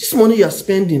 this money you're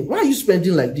spending, why are you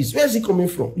spending like this? Where is it coming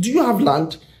from? Do you have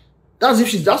land? That's if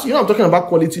she's, you know, I'm talking about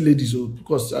quality ladies,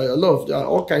 because there are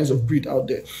all kinds of breed out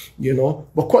there, you know,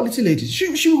 but quality ladies,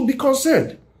 she will be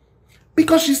concerned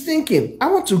because she's thinking,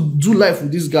 I want to do life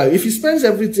with this guy. If he spends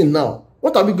everything now,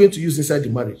 what are we going to use inside the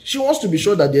marriage? She wants to be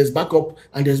sure that there's backup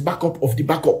and there's backup of the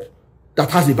backup that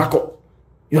has a backup.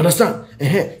 You understand?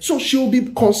 So she will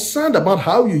be concerned about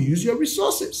how you use your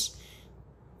resources.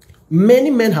 Many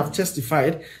men have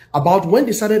testified about when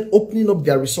they started opening up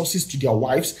their resources to their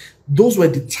wives, those were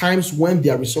the times when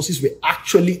their resources were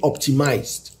actually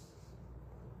optimized.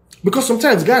 Because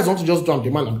sometimes guys want to just do,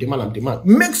 I'm demand.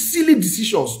 Make silly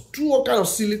decisions, do all kinds of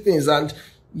silly things, and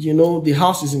you know, the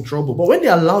house is in trouble. But when they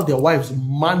allow their wives to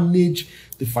manage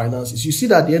the finances, you see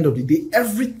that at the end of the day,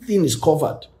 everything is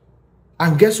covered.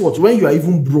 And guess what? When you are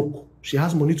even broke, she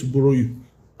has money to borrow you.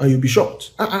 And you'll be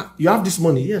shocked. You have this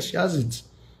money. Yes, she has it.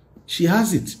 She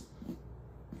has it.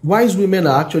 Wise women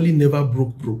are actually never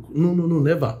broke. No,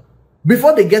 never.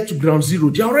 Before they get to ground zero,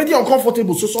 they're already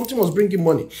uncomfortable. So something was bringing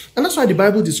money. And that's why the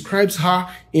Bible describes her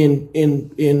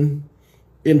in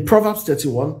Proverbs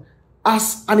 31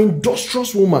 as an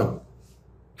industrious woman.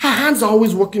 Her hands are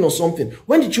always working on something.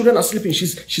 When the children are sleeping,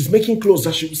 she's making clothes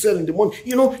that she'll sell in the morning.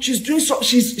 You know, she's doing so.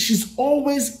 She's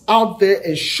always out there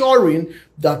ensuring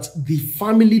that the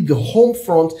family, the home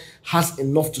front, has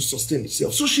enough to sustain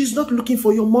itself. So she's not looking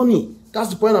for your money.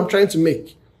 That's the point I'm trying to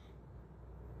make.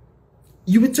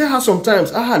 You will tell her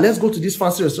sometimes, let's go to this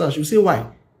fancy restaurant. She'll say, why?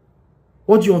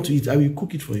 What do you want to eat? I will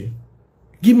cook it for you.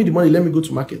 Give me the money. Let me go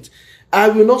to market. I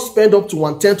will not spend up to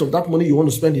 1/10 of that money you want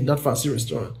to spend in that fancy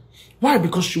restaurant. Why?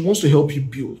 Because she wants to help you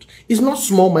build. It's not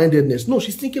small-mindedness. No,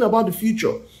 she's thinking about the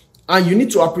future. And you need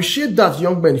to appreciate that,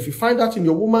 young men. If you find that in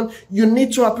your woman, you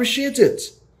need to appreciate it.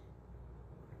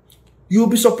 You'll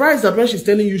be surprised that when she's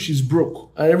telling you she's broke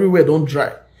and everywhere don't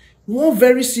dry, one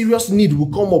very serious need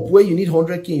will come up where you need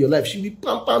 100K in your life. She'll be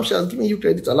pam, she has given you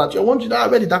credit a lot. You're wondering,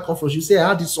 where did that come from? She'll say, I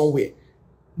had it somewhere.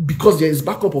 Because there is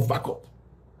backup of backup.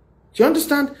 Do you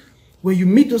understand? When you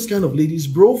meet those kind of ladies,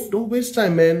 bro, don't waste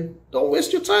time, man. Don't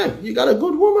waste your time. You got a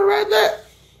good woman right there.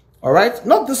 All right?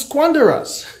 Not the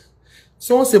squanderers.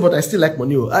 Someone say, but I still like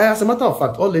money. As a matter of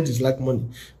fact, all ladies like money.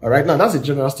 All right? Now, that's a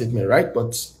general statement, right?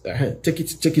 But take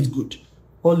it good.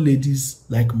 All ladies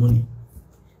like money.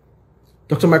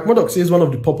 Dr. Mike Murdoch says one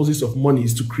of the purposes of money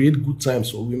is to create good times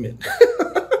for women.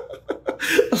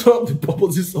 That's one of the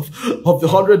purposes of the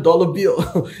 $100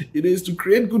 bill. It is to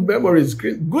create good memories,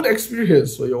 create good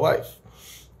experience for your wife.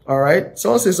 All right.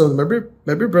 Someone says something.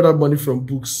 My big brother money from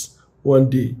books one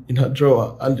day in her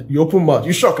drawer, and you open mouth.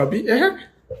 You shock, Abi?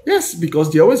 Yes,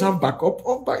 because they always have backup.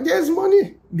 There's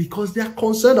money because they are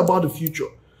concerned about the future.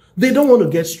 They don't want to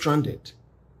get stranded.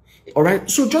 All right.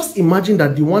 So just imagine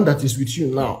that the one that is with you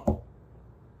now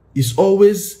is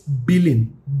always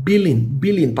billing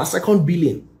per second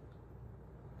billing.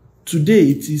 Today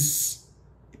it is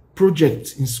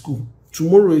project in school.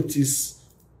 Tomorrow it is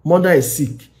mother is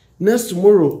sick. Next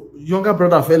tomorrow, younger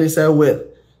brother fell inside well.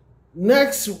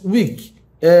 Next week,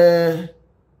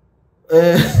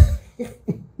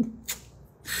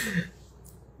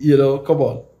 you know, come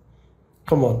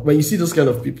on. When you see those kind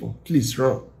of people, please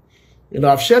run. You know,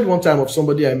 I've shared one time of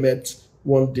somebody I met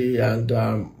one day, and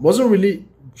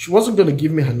she wasn't going to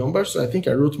give me her number, so I think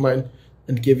I wrote mine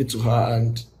and gave it to her.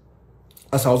 And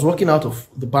as I was walking out of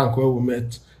the bank where we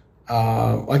met,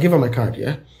 I gave her my card,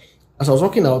 yeah. As I was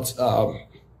walking out,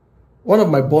 one of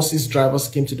my boss's drivers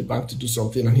came to the bank to do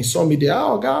something, and he saw me there.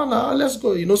 Oh, Ghana, let's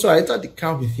go. You know, so I entered the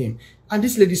car with him. And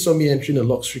this lady saw me entering a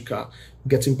luxury car,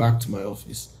 getting back to my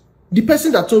office. The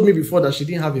person that told me before that she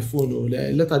didn't have a phone,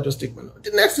 let her just take my number.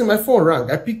 The next thing, my phone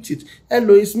rang. I picked it.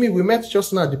 Hello, it's me. We met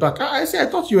just now at the back. I said, I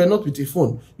thought you were not with a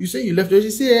phone. You say you left. She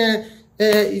said,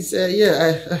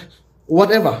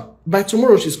 whatever. By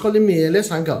tomorrow, she's calling me, let's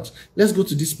hang out. Let's go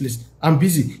to this place. I'm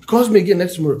busy. Calls me again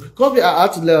next tomorrow. Call me, I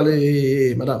had to let her,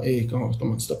 hey, madam, hey, come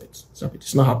on, stop it. Stop it.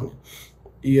 It's not happening.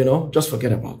 You know, just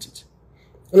forget about it.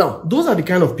 Now, those are the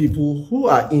kind of people who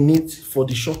are in it for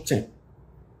the short term.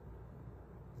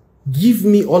 Give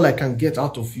me all I can get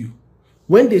out of you.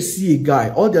 When they see a guy,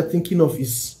 all they're thinking of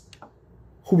is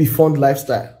who we fund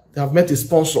lifestyle. They have met a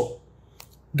sponsor.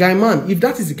 Guy man, if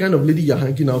that is the kind of lady you're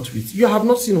hanging out with, you have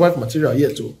not seen wife material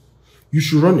yet, oh. You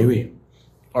should run away.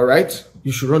 All right?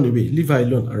 You should run away. Leave her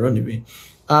alone and run away.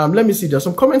 Let me see. There's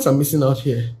some comments I'm missing out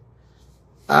here.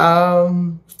 Yeah,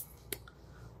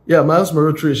 Miles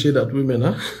Morotri shade at women,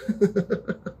 huh?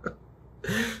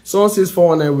 Someone says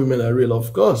 419 women are real.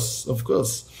 Of course. Of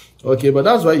course. Okay, but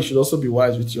that's why you should also be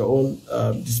wise with your own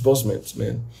disbursements,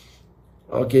 man.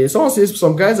 Okay, someone says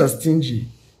some guys are stingy,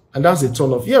 and that's a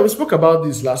turn off. Yeah, we spoke about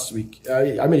this last week.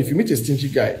 I mean, if you meet a stingy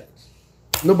guy,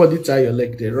 nobody tie your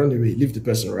leg there, run away, leave the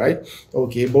person, right?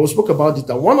 Okay, but we spoke about it,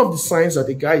 and one of the signs that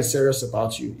the guy is serious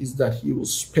about you is that he will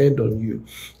spend on you.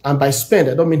 And by spend,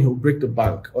 I don't mean he'll break the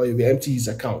bank or he will empty his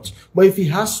account. But if he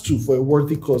has to for a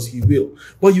worthy cause, he will.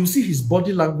 But you see his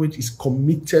body language is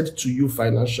committed to you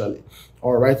financially.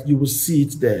 All right, you will see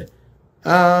it there.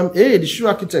 Hey, the shoe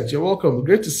architect, you're welcome.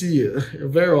 Great to see you. You're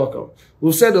very welcome.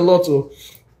 We've said a lot. All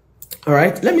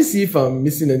right, let me see if I'm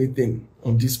missing anything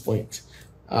on this point.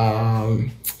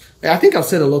 I think I've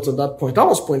said a lot on that point. That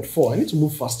was point 4. I need to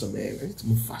move faster, man. I need to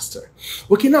move faster.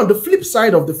 Okay, now the flip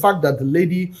side of the fact that the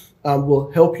lady will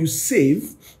help you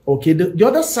save. Okay, the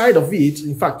other side of it,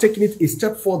 in fact, taking it a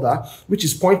step further, which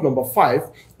is point number 5,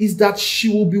 is that she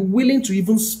will be willing to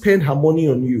even spend her money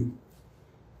on you.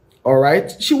 All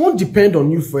right, she won't depend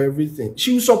on you for everything.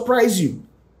 She will surprise you.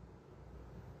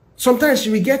 Sometimes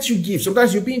she will get you gifts.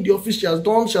 Sometimes you'll be in the office, she has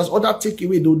ordered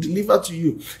takeaway, they'll deliver to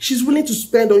you. She's willing to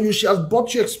spend on you. She has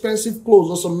bought you expensive clothes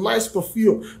or some nice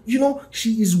perfume. You know,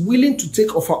 she is willing to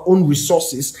take of her own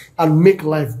resources and make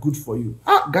life good for you.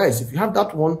 Guys, if you have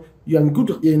that one, you're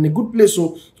in a good place.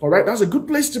 So, all right, that's a good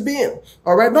place to be in.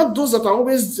 All right, not those that are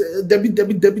always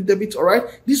debit. All right,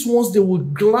 these ones, they will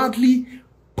gladly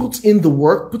put in the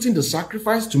work, put in the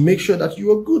sacrifice to make sure that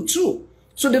you are good too.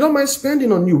 So they don't mind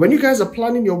spending on you. When you guys are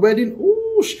planning your wedding,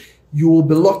 you will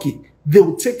be lucky. They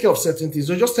will take care of certain things.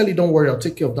 They'll just tell you, don't worry, I'll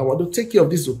take care of that one. They'll take care of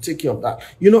this, they'll take care of that.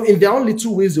 You know, in their own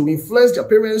little ways, they will influence their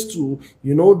parents to,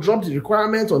 you know, drop the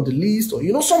requirement on the list or,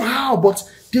 you know, somehow, but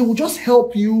they will just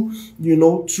help you, you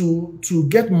know, to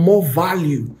get more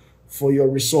value for your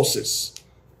resources.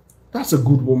 That's a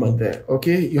good woman there,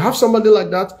 okay? You have somebody like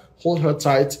that, hold her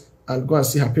tight and go and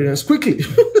see her parents quickly.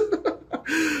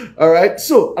 All right.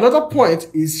 So another point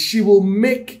is she will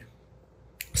make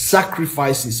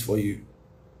sacrifices for you.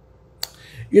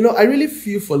 You know, I really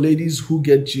feel for ladies who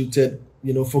get jilted,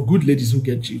 you know, for good ladies who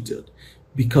get jilted,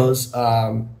 because,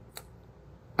 I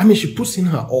mean, she puts in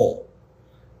her all.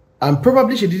 And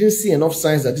probably she didn't see enough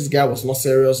signs that this guy was not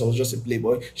serious or was just a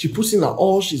playboy. She puts in her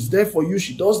all. She's there for you.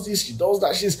 She does this. She does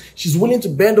that. She's willing to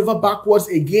bend over backwards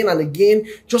again and again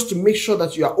just to make sure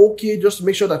that you are okay, just to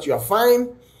make sure that you are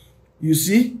fine. You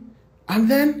see? And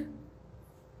then,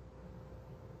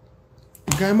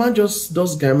 guy man just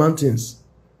does guy man things.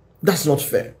 That's not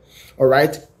fair. All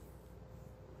right?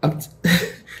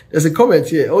 There's a comment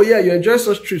here. Oh, yeah, you enjoy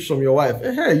such trips from your wife.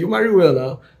 Hey, you marry well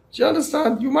now. Do you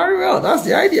understand? You marry well. That's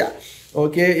the idea.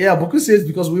 Okay, yeah, Boku says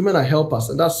because women are helpers,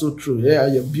 and that's so true. Yeah,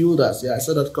 you're builders. Yeah, I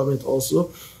saw that comment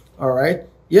also. All right.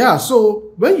 Yeah,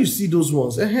 so when you see those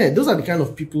ones, those are the kind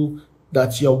of people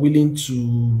that you're willing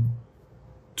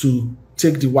to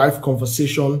take the wife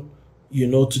conversation, you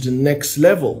know, to the next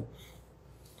level.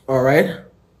 All right.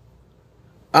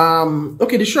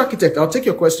 Okay, the show architect, I'll take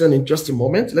your question in just a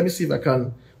moment. Let me see if I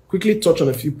can quickly touch on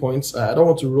a few points. I don't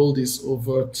want to roll this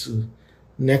over to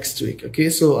next week. Okay,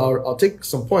 so I'll take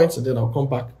some points and then I'll come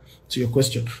back to your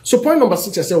question. So point number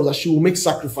 6, I said, was that she will make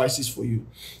sacrifices for you.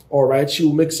 All right, she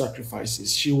will make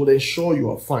sacrifices. She will ensure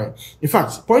you are fine. In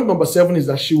fact, point number 7 is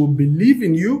that she will believe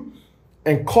in you,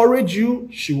 encourage you,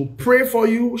 she will pray for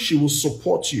you, she will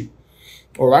support you.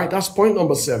 All right, that's point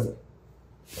number 7.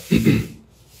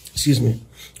 Excuse me.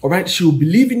 All right. She will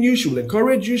believe in you. She will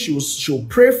encourage you. She will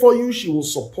pray for you. She will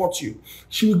support you.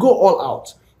 She will go all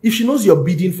out. If she knows you're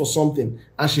bidding for something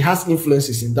and she has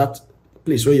influences in that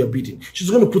place where you're bidding,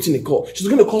 she's going to put in a call. She's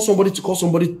going to call somebody,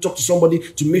 talk to somebody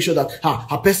to make sure that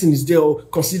her person is there, or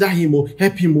consider him, or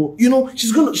help him, or, you know,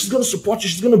 she's going to support you.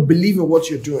 She's going to believe in what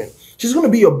you're doing. She's going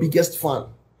to be your biggest fan.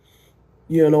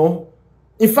 You know,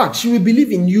 in fact, she will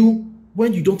believe in you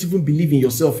when you don't even believe in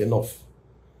yourself enough.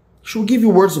 She'll give you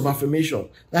words of affirmation,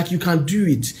 like you can do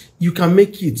it, you can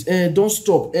make it, don't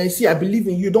stop. See, I believe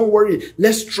in you, don't worry,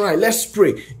 let's try, let's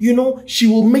pray. You know, she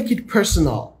will make it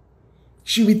personal.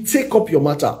 She will take up your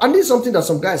matter. And this is something that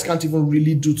some guys can't even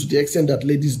really do to the extent that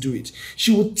ladies do it.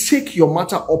 She will take your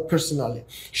matter up personally.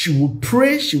 She will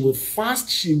pray, she will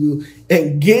fast, she will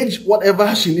engage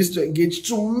whatever she needs to engage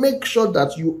to make sure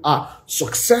that you are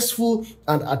successful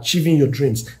and achieving your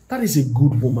dreams. That is a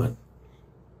good woman.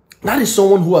 That is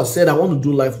someone who has said, I want to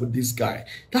do life with this guy.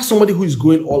 That's somebody who is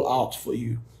going all out for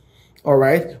you. All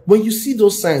right. When you see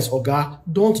those signs, Oga,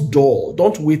 don't dull.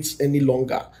 Don't wait any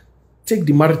longer. Take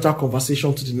the marital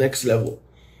conversation to the next level.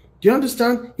 Do you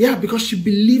understand? Yeah, because she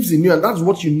believes in you, and that's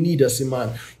what you need as a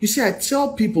man. You see, I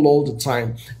tell people all the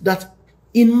time that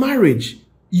in marriage,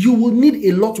 you will need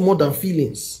a lot more than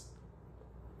feelings.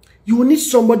 You will need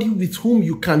somebody with whom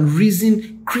you can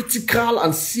reason critical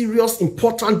and serious,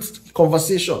 important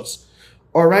conversations.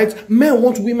 All right? Men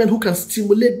want women who can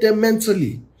stimulate them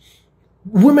mentally.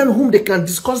 Women whom they can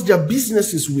discuss their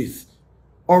businesses with.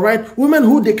 All right? Women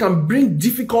who they can bring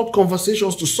difficult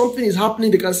conversations to. Something is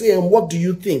happening. They can say, and what do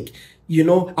you think? You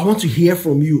know, I want to hear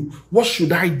from you. What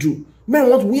should I do? Men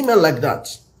want women like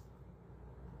that.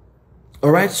 All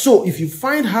right. So if you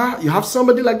find her, you have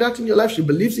somebody like that in your life, she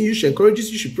believes in you, she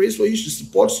encourages you, she prays for you, she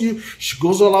supports you, she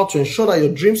goes all out to ensure that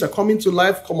your dreams are coming to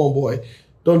life. Come on, boy.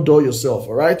 Don't dull yourself.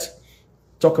 All right.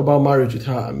 Talk about marriage with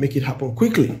her and make it happen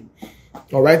quickly.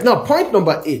 All right. Now, point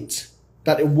number 8,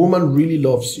 that a woman really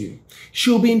loves you.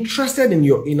 She'll be interested in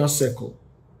your inner circle.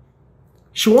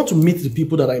 She wants to meet the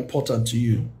people that are important to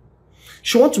you.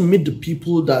 She wants to meet the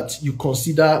people that you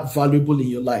consider valuable in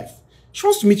your life. She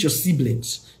wants to meet your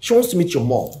siblings. She wants to meet your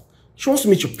mom. She wants to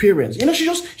meet your parents. You know, she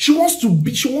wants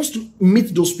to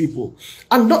meet those people.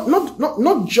 And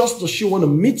not just does she want to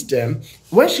meet them,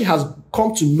 when she has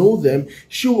come to know them,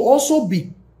 she will also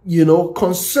be, you know,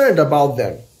 concerned about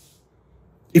them.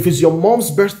 If it's your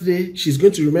mom's birthday, she's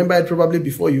going to remember it probably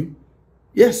before you.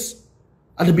 Yes.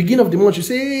 At the beginning of the month, you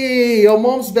say, hey, your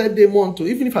mom's birthday month,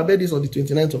 even if her birthday is on the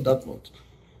 29th of that month.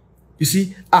 You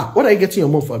see, what are you getting your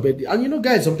mom for her birthday? And you know,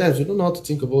 guys, sometimes we don't know how to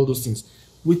think of all those things.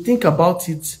 We think about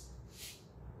it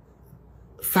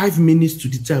 5 minutes to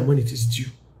the time when it is due.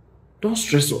 Don't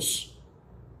stress us.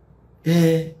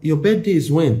 Your birthday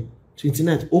is when?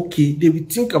 29th. Okay, they will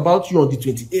think about you on the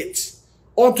 28th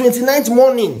or 29th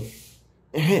morning.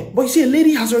 But you see, a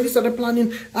lady has already started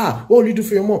planning. What will you do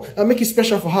for your mom? Make it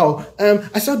special for her.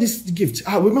 I saw this gift.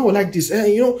 Women will like this.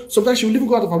 You know, sometimes she will even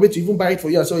go out of her way to even buy it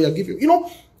for you. I saw you, I'll give you. You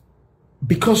know,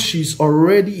 because she's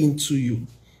already into you.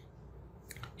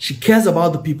 She cares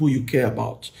about the people you care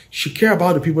about. She cares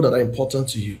about the people that are important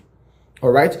to you. All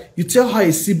right? You tell her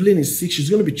a sibling is sick. She's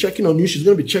going to be checking on you. She's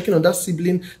going to be checking on that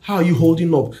sibling. How are you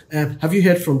holding up? Have you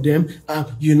heard from them?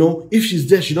 You know, if she's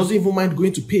there, she doesn't even mind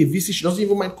going to pay a visit. She doesn't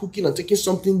even mind cooking and taking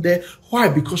something there. Why?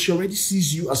 Because she already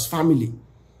sees you as family.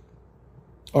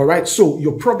 All right? So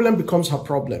your problem becomes her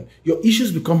problem. Your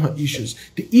issues become her issues.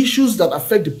 The issues that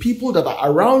affect the people that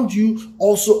are around you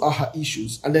also are her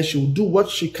issues. And then she will do what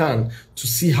she can to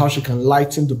see how she can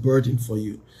lighten the burden for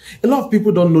you. A lot of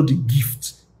people don't know the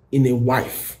gift in a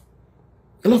wife.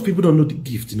 A lot of people don't know the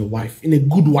gift in a wife, in a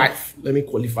good wife. Let me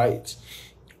qualify it.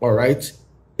 All right.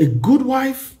 A good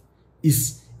wife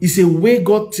is a way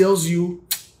God tells you,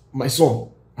 my son,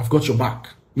 I've got your back.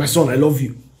 My son, I love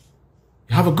you.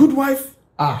 You have a good wife.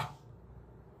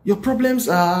 Your problems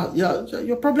are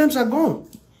gone.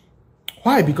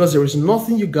 Why? Because there is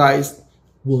nothing you guys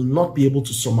will not be able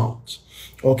to sum out.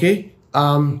 Okay.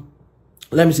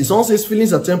 Let me see. Someone says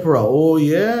feelings are temporal. Oh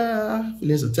yeah,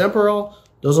 feelings are temporal.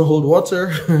 Doesn't hold water.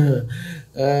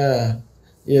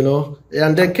 You know.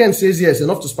 And then Ken says yes,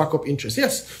 enough to spark up interest.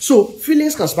 Yes. So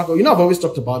feelings can spark up. You know, I've always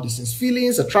talked about this since.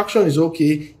 Feelings, attraction is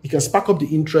okay. It can spark up the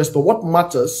interest, but what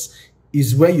matters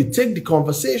is when you take the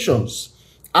conversations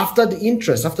after the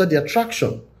interest, after the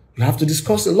attraction. You have to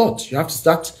discuss a lot. You have to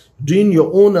start doing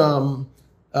your own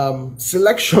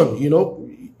selection. You know,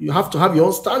 you have to have your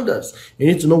own standards. You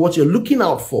need to know what you're looking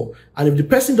out for. And if the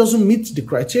person doesn't meet the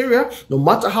criteria, no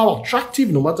matter how attractive,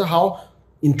 no matter how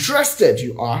interested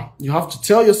you are, you have to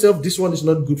tell yourself, this one is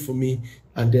not good for me.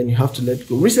 and then you have to let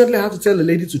go. Recently, I had to tell a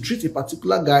lady to treat a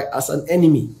particular guy as an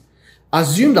enemy.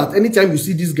 Assume that anytime you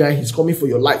see this guy, he's coming for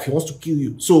your life. He wants to kill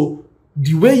you. So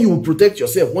the way you will protect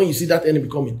yourself when you see that enemy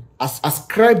coming,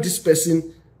 ascribe this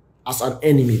person as an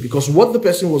enemy, because what the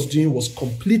person was doing was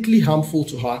completely harmful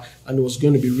to her, and it was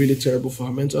going to be really terrible for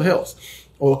her mental health.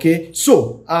 Okay,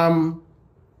 so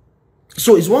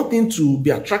it's one thing to be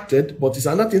attracted, but it's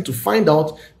another thing to find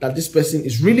out that this person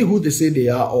is really who they say they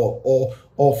are,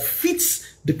 or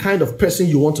fits the kind of person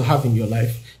you want to have in your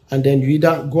life. And then you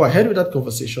either go ahead with that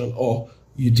conversation or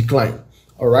you decline.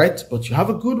 All right. But you have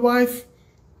a good wife,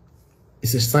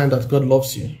 it's a sign that God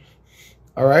loves you.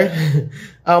 All right.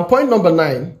 Point number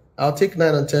 9. I'll take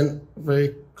 9 and 10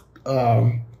 very.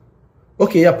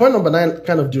 Okay. Yeah. Point number 9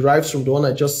 kind of derives from the one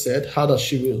I just said. How does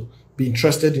she will be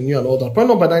interested in you and all that? Point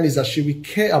number 9 is that she will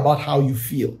care about how you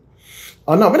feel.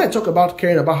 Now, when I talk about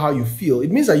caring about how you feel,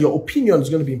 it means that your opinion is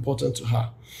going to be important to her.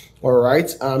 All right.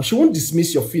 She won't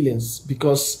dismiss your feelings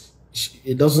because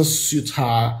it doesn't suit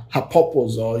her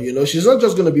purpose, or, she's not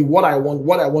just going to be what I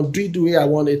want, do it the way I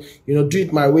want it, do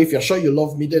it my way. If you're sure you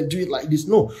love me, then do it like this.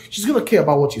 No, she's going to care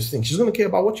about what you think. She's going to care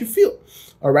about what you feel.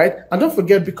 All right. And don't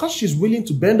forget, because she's willing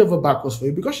to bend over backwards for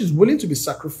you, because she's willing to be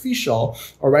sacrificial,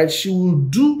 all right, she will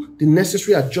do the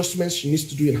necessary adjustments she needs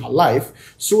to do in her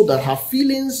life so that her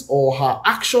feelings or her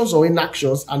actions or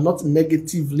inactions are not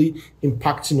negatively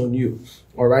impacting on you.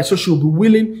 All right. So she'll be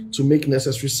willing to make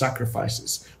necessary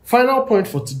sacrifices. Final point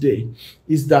for today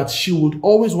is that she would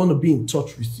always want to be in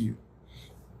touch with you.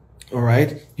 All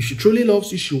right. If she truly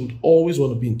loves you, she would always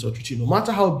want to be in touch with you, no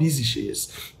matter how busy she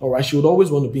is. All right. She would always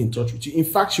want to be in touch with you. In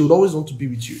fact, she would always want to be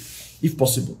with you, if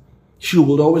possible. She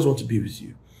would always want to be with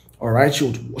you. All right. She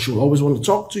would always want to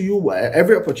talk to you.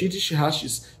 Every opportunity she has,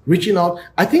 she's reaching out.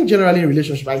 I think generally in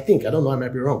relationship, I don't know, I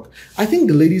might be wrong. I think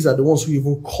the ladies are the ones who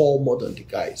even call more than the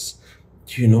guys,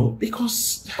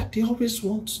 because they always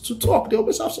want to talk. They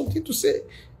always have something to say.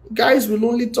 Guys will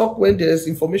only talk when there's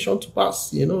information to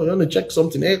pass. You want to check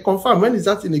something. Hey, confirm, when is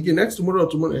that in again? Next tomorrow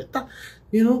or tomorrow? But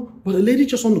a lady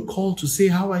just want to call to say,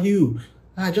 how are you?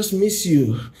 I just miss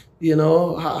you.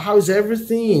 How is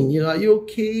everything? Are you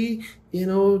okay?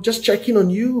 Just checking on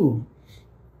you.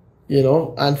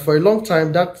 And for a long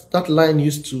time, that line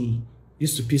used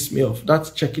to piss me off.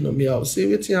 That checking on me. I would say,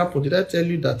 what happened? Did I tell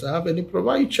you that I have any problem?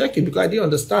 Why are you checking? Because I didn't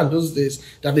understand those days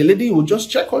that the lady would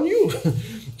just check on you.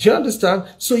 Do you understand?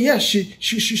 So yeah,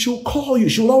 she'll call you.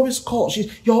 She'll always call.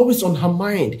 You're always on her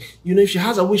mind. If she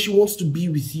has a way, she wants to be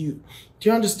with you. Do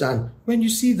you understand? When you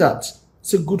see that,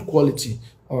 it's a good quality.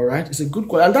 All right. It's a good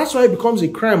quality. And that's why it becomes a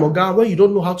crime, or where you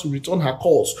don't know how to return her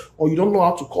calls, or you don't know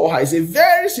how to call her. It's a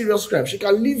very serious crime. She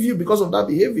can leave you because of that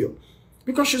behavior.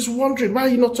 Because she's wondering, why are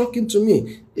you not talking to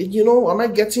me? Am I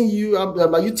getting you?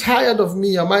 Are you tired of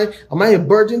me? Am I a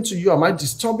burden to you? Am I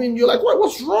disturbing you? Like,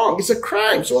 what's wrong? It's a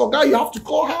crime. So, guy, you have to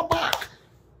call her back.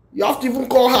 You have to even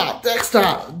call her, text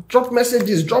her, drop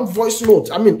messages, drop voice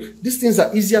notes. I mean, these things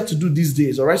are easier to do these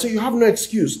days, all right? So you have no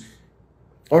excuse,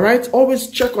 all right? Always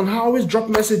check on her, always drop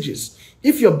messages.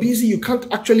 If you're busy, you can't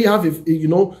actually have,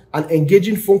 an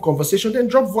engaging phone conversation, then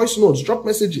drop voice notes, drop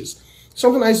messages.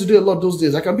 Something I used to do a lot those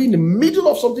days. I can be in the middle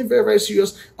of something very, very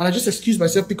serious, and I just excuse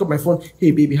myself, pick up my phone.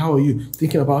 Hey, baby, how are you?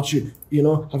 Thinking about you.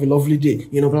 Have a lovely day.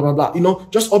 Blah, blah, blah.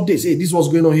 Just updates. Hey, this is what's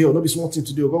going on here. No be small thing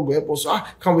to do. Go help us.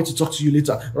 Can't wait to talk to you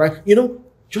later. Right?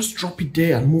 Just drop it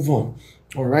there and move on.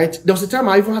 All right. There was a time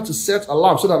I even had to set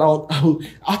alarm so that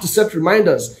I had to set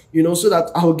reminders, so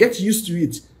that I will get used to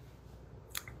it.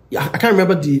 Yeah, I can't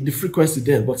remember the frequency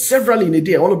then, but severally in a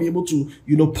day, I want to be able to,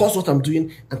 pause what I'm doing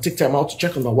and take time out to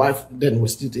check on my wife. Then we're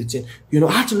still dating.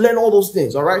 I had to learn all those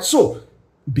things. All right. So,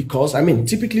 because,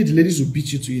 typically the ladies will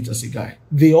beat you to it as a guy.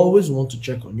 They always want to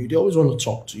check on you. They always want to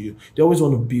talk to you. They always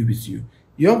want to be with you.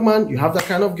 Young man, you have that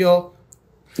kind of girl,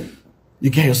 you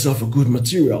get yourself a good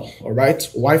material. All right.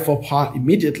 Wife up her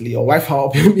immediately, or wife her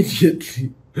up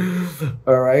immediately.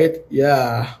 All right.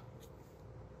 Yeah.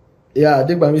 Yeah, I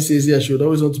think Bami says, yeah, she would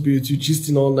always want to be with you,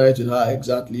 gisting all night with her.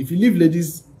 Exactly. If you leave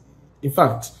ladies, in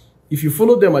fact, if you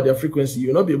follow them at their frequency,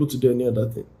 you'll not be able to do any other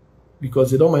thing,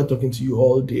 because they don't mind talking to you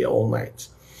all day, all night.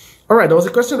 All right, there was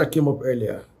a question that came up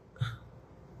earlier.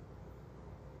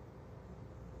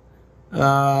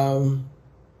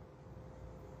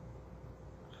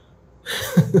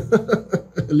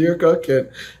 Lyrical Ken,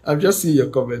 I'm just seeing your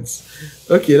comments.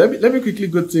 Okay, let me quickly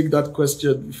go take that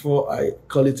question before I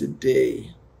call it a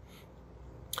day.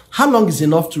 How long is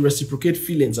enough to reciprocate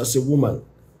feelings as a woman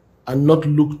and not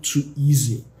look too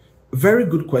easy? Very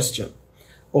good question.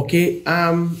 Okay,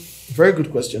 very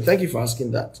good question. Thank you for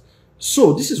asking that.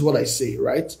 So this is what I say,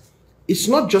 right? It's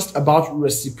not just about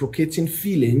reciprocating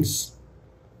feelings.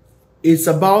 It's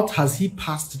about, has he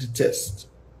passed the test?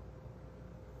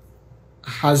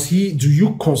 Do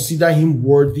you consider him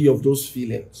worthy of those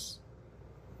feelings?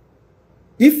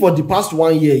 If for the past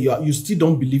 1 year you still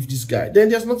don't believe this guy, then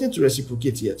there's nothing to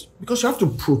reciprocate yet, because you have to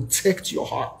protect your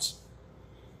heart.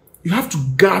 You have to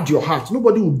guard your heart.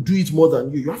 Nobody will do it more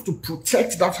than you. You have to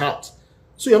protect that heart.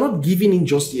 So you're not giving in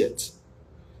just yet.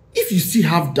 If you still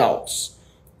have doubts,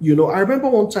 you know, I remember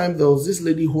one time there was this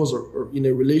lady who was in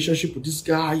a relationship with this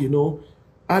guy, you know,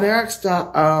 and I asked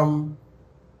her,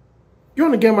 you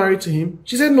want to get married to him?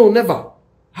 She said, no, never.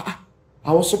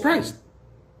 I was surprised.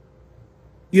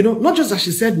 You know, not just that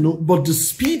she said no, but the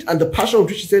speed and the passion with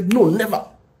which she said, no, never.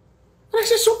 And I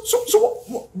said,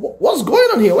 so what's going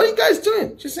on here? What are you guys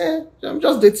doing? She said, I'm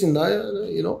just dating now,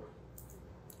 you know.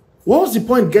 What was the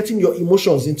point getting your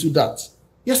emotions into that?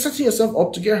 You're setting yourself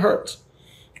up to get hurt.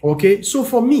 Okay, so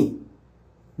for me,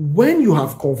 when you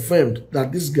have confirmed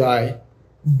that this guy,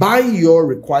 by your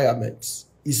requirements,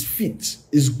 is fit,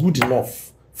 is good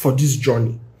enough for this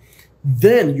journey,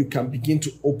 then you can begin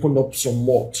to open up some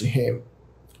more to him.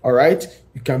 All right,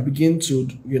 you can begin to,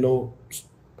 you know,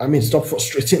 I mean, stop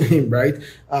frustrating him, right?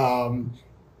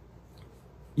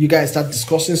 You guys start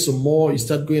discussing some more. You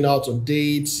start going out on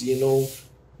dates, you know,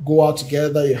 go out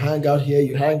together, you hang out here,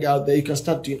 you hang out there. You can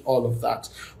start doing all of that.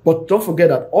 But don't forget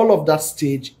that all of that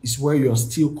stage is where you're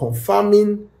still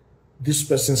confirming this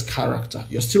person's character.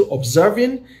 You're still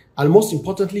observing. And most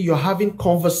importantly, you're having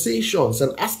conversations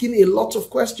and asking a lot of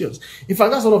questions. In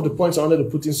fact, that's one of the points I wanted to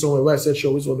put in somewhere where I said she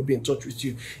always want to be in touch with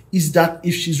you, is that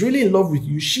if she's really in love with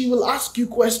you, she will ask you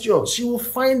questions. She will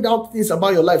find out things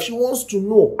about your life. She wants to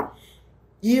know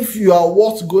if you are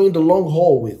worth going the long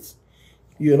haul with,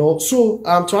 you know. So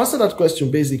to answer that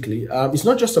question, basically, it's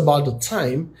not just about the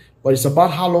time, but it's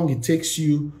about how long it takes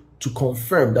you to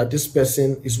confirm that this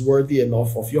person is worthy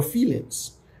enough of your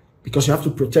feelings. Because you have to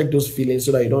protect those feelings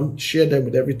so that you don't share them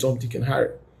with every Tom, Dick, and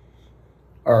Harry.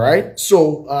 All right.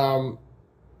 So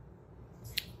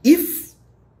if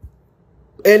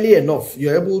early enough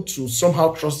you're able to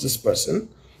somehow trust this person,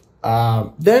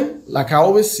 then, like I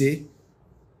always say,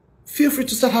 feel free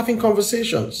to start having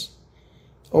conversations.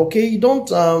 Okay, don't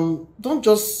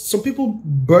just, some people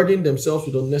burden themselves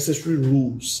with unnecessary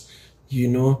rules. You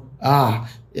know,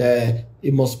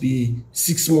 it must be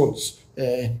 6 months.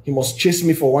 He must chase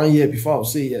me for 1 year before I'll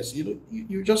say yes. You know,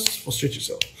 you just frustrate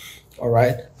yourself. All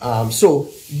right. So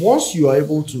once you are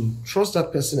able to trust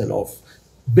that person enough,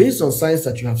 based on signs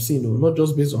that you have seen, or not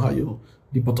just based on how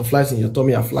the butterflies in your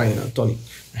tummy are flying and turning.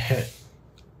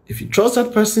 If you trust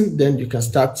that person, then you can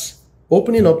start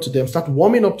opening up to them, start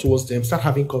warming up towards them, start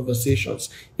having conversations.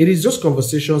 It is just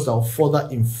conversations that will further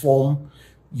inform,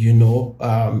 you know,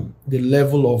 the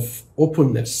level of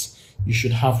openness you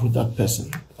should have with that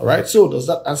person. All right. So does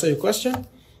that answer your question?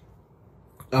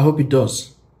 I hope it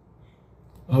does.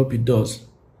 I hope it does.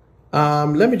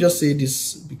 Let me just say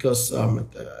this because I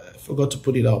forgot to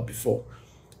put it out before.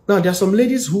 Now, there are some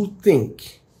ladies who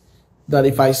think that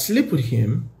if I sleep with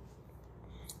him,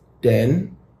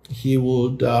 then he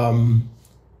would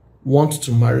want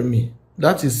to marry me.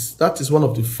 That is one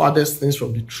of the farthest things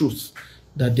from the truth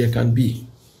that there can be.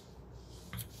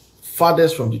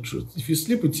 Farthest from the truth. If you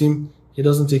sleep with him, he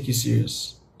doesn't take you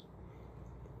serious.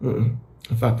 In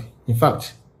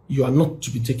fact, you are not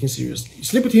to be taken seriously. You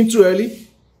sleep with him too early,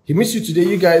 he meets you today,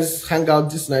 you guys hang out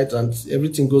this night and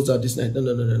everything goes out this night.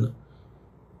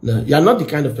 No, you are not the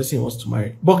kind of person he wants to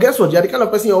marry. But guess what? You are the kind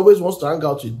of person he always wants to hang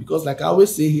out with, because like I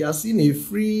always say, he has seen a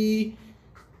free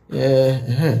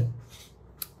babe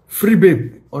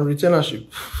on retainership.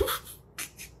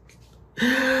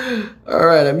 All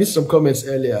right, I missed some comments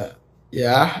earlier.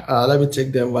 Yeah, let me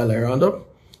take them while I round up.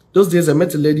 Those days I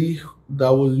met a lady that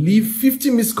will leave 50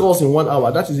 missed calls in 1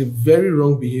 hour. That is a very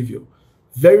wrong behavior.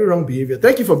 Very wrong behavior.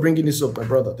 Thank you for bringing this up, my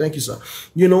brother. Thank you, sir.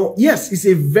 You know, yes, it's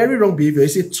a very wrong behavior.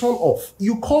 It's a turn off.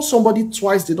 You call somebody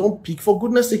twice, they don't pick. For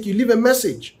goodness sake, you leave a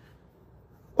message.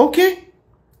 Okay?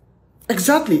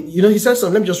 Exactly. You know, he said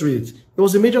something. Let me just read it. It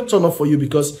was a major turn off for you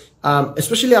because,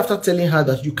 especially after telling her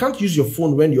that you can't use your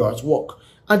phone when you're at work.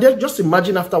 And then just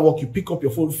imagine after work, you pick up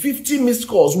your phone, 50 missed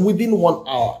calls within 1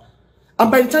 hour.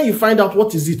 And by the time you find out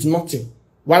what is it, nothing.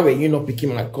 Why were you not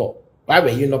picking my call? Why were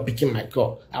you not picking my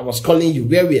call? I was calling you.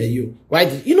 Where were you? Why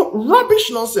did you know? Rubbish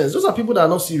nonsense. Those are people that are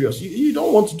not serious. You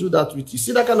don't want to do that with you.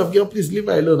 See that kind of girl? Please leave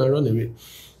her alone and run away.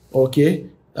 Okay,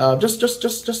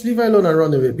 just leave her alone and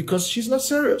run away because she's not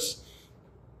serious.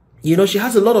 You know, she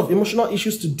has a lot of emotional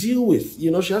issues to deal with.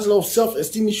 You know, she has a lot of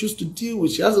self-esteem issues to deal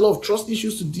with. She has a lot of trust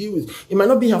issues to deal with. It might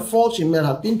not be her fault. She might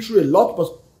have been through a lot,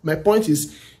 but my point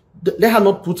is, let her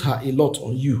not put her a lot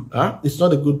on you. Huh? It's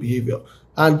not a good behavior.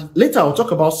 And later I'll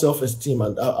talk about self-esteem,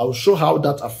 and I'll show how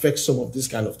that affects some of these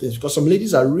kind of things, because some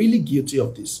ladies are really guilty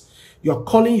of this. You're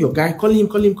calling your guy, calling him.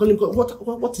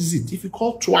 What is it? If you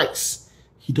call twice,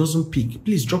 he doesn't pick,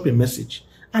 please drop a message.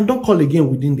 And don't call again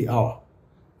within the hour.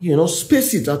 You know,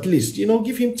 space it at least. You know,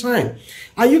 give him time.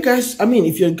 And you guys, I mean,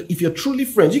 if you're truly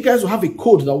friends, you guys will have a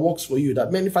code that works for you.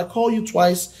 That, man, if I call you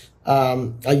twice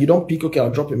and you don't pick, okay, I'll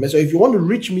drop a message. If you want to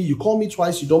reach me, you call me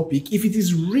twice, you don't pick. If it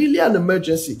is really an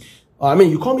emergency, I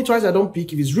mean, you call me twice, I don't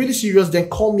pick. If it's really serious, then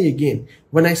call me again.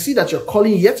 When I see that you're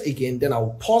calling yet again, then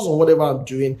I'll pause on whatever I'm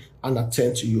doing and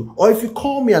attend to you. Or if you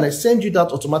call me and I send you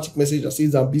that automatic message that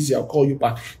says I'm busy, I'll call you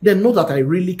back, then know that I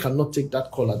really cannot take that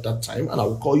call at that time, and I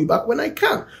will call you back when I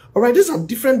can. All right, these are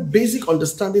different basic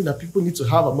understanding that people need to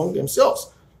have among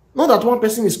themselves. Not that one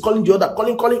person is calling the other,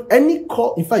 calling. Any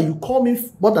call, in fact, you call me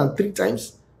more than 3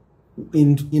 times,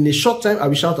 in a short time, I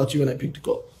will shout at you when I pick the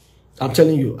call. I'm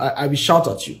telling you, I will shout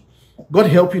at you. God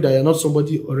help you that you're not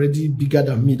somebody already bigger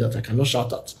than me that I cannot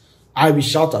shout at. I will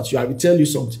shout at you. I will tell you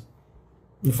something.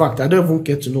 In fact, I don't even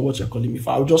care to know what you're calling me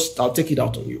for. I'll take it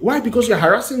out on you. Why? Because you're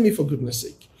harassing me, for goodness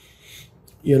sake.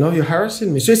 You know, you're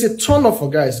harassing me. So it's a turn off for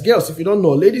guys. Girls, if you don't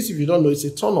know. Ladies, if you don't know, it's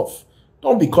a turn off.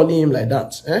 Don't be calling him like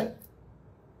that.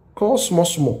 Call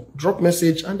small. Drop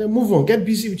message and then move on. Get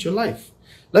busy with your life.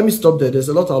 Let me stop there. There's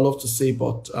a lot I love to say,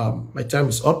 but my time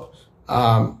is up.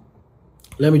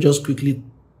 Let me just quickly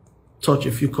touch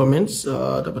a few comments.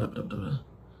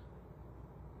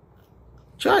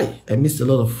 Chai, I missed a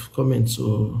lot of comments.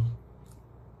 So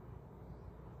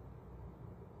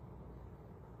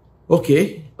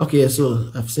okay,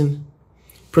 so I've seen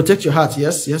protect your heart.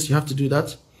 Yes, you have to do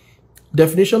that.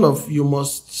 Definition of you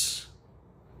must.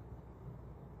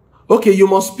 Okay, you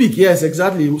must speak. Yes,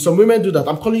 exactly. Some women do that.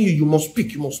 I'm calling you, you must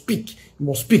speak, you must speak, you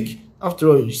must speak. After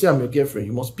all, you say I'm your girlfriend,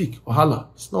 you must speak. Ohala.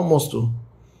 It's not must to.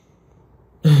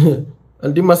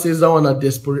 And Dima says that one a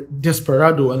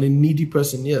desperado and a needy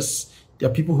person. Yes, there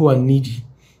are people who are needy.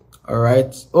 All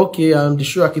right. Okay. The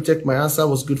shoe architect, my answer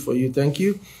was good for you. Thank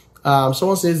you.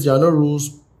 Someone says there are no rules,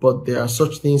 but there are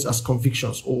such things as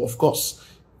convictions. Oh, of course.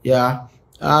 Yeah.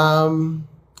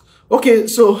 Okay.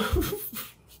 So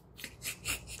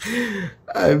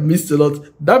I missed a lot.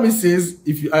 Dami says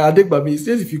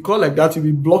if you call like that, he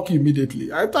will block you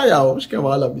immediately. I tell you, which kind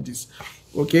of with this.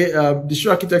 Okay, the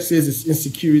show architect says it's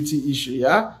insecurity issue,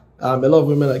 yeah? A lot of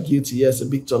women are guilty, yes, a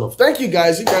big turn off. Thank you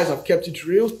guys. You guys have kept it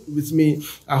real with me.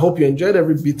 I hope you enjoyed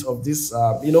every bit of this.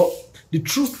 You know, the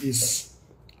truth is,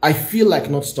 I feel like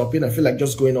not stopping. I feel like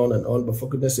just going on and on, but for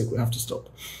goodness sake, we have to stop.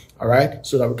 All right,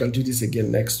 so that we can do this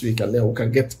again next week, and then we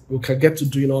can get to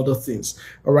doing other things.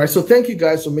 All right, so thank you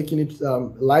guys for making it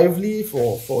lively,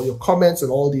 for your comments and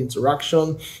all the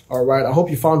interaction. All right, I hope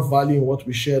you found value in what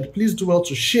we shared. Please do well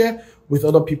to share with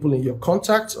other people in your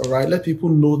contacts. All right, let people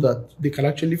know that they can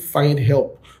actually find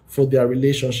help for their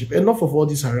relationship. Enough of all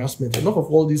this harassment, enough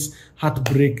of all this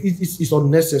heartbreak. It's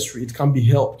unnecessary. It can be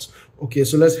helped. Okay,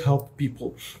 so let's help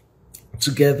people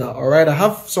together. All right, I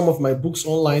have some of my books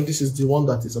online. This is the one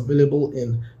that is available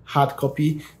in hard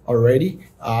copy already.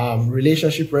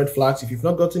 Relationship Red Flags. If you've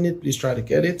not gotten it, please try to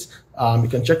get it. You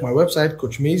can check my website,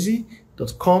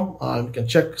 coachmazy.com. You can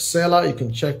check Seller. You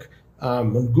can check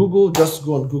on Google. Just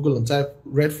go on Google and type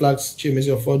Red Flags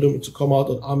Chiemazie Ofodum to come out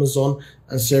on Amazon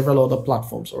and several other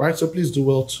platforms. All right, so please do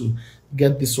well to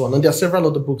get this one. And there are several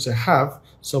other books I have.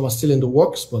 Some are still in the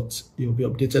works, but you'll be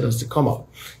updated as they come out.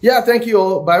 Yeah, thank you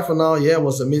all. Bye for now. Yeah, it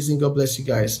was amazing. God bless you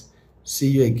guys. See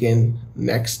you again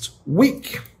next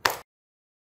week.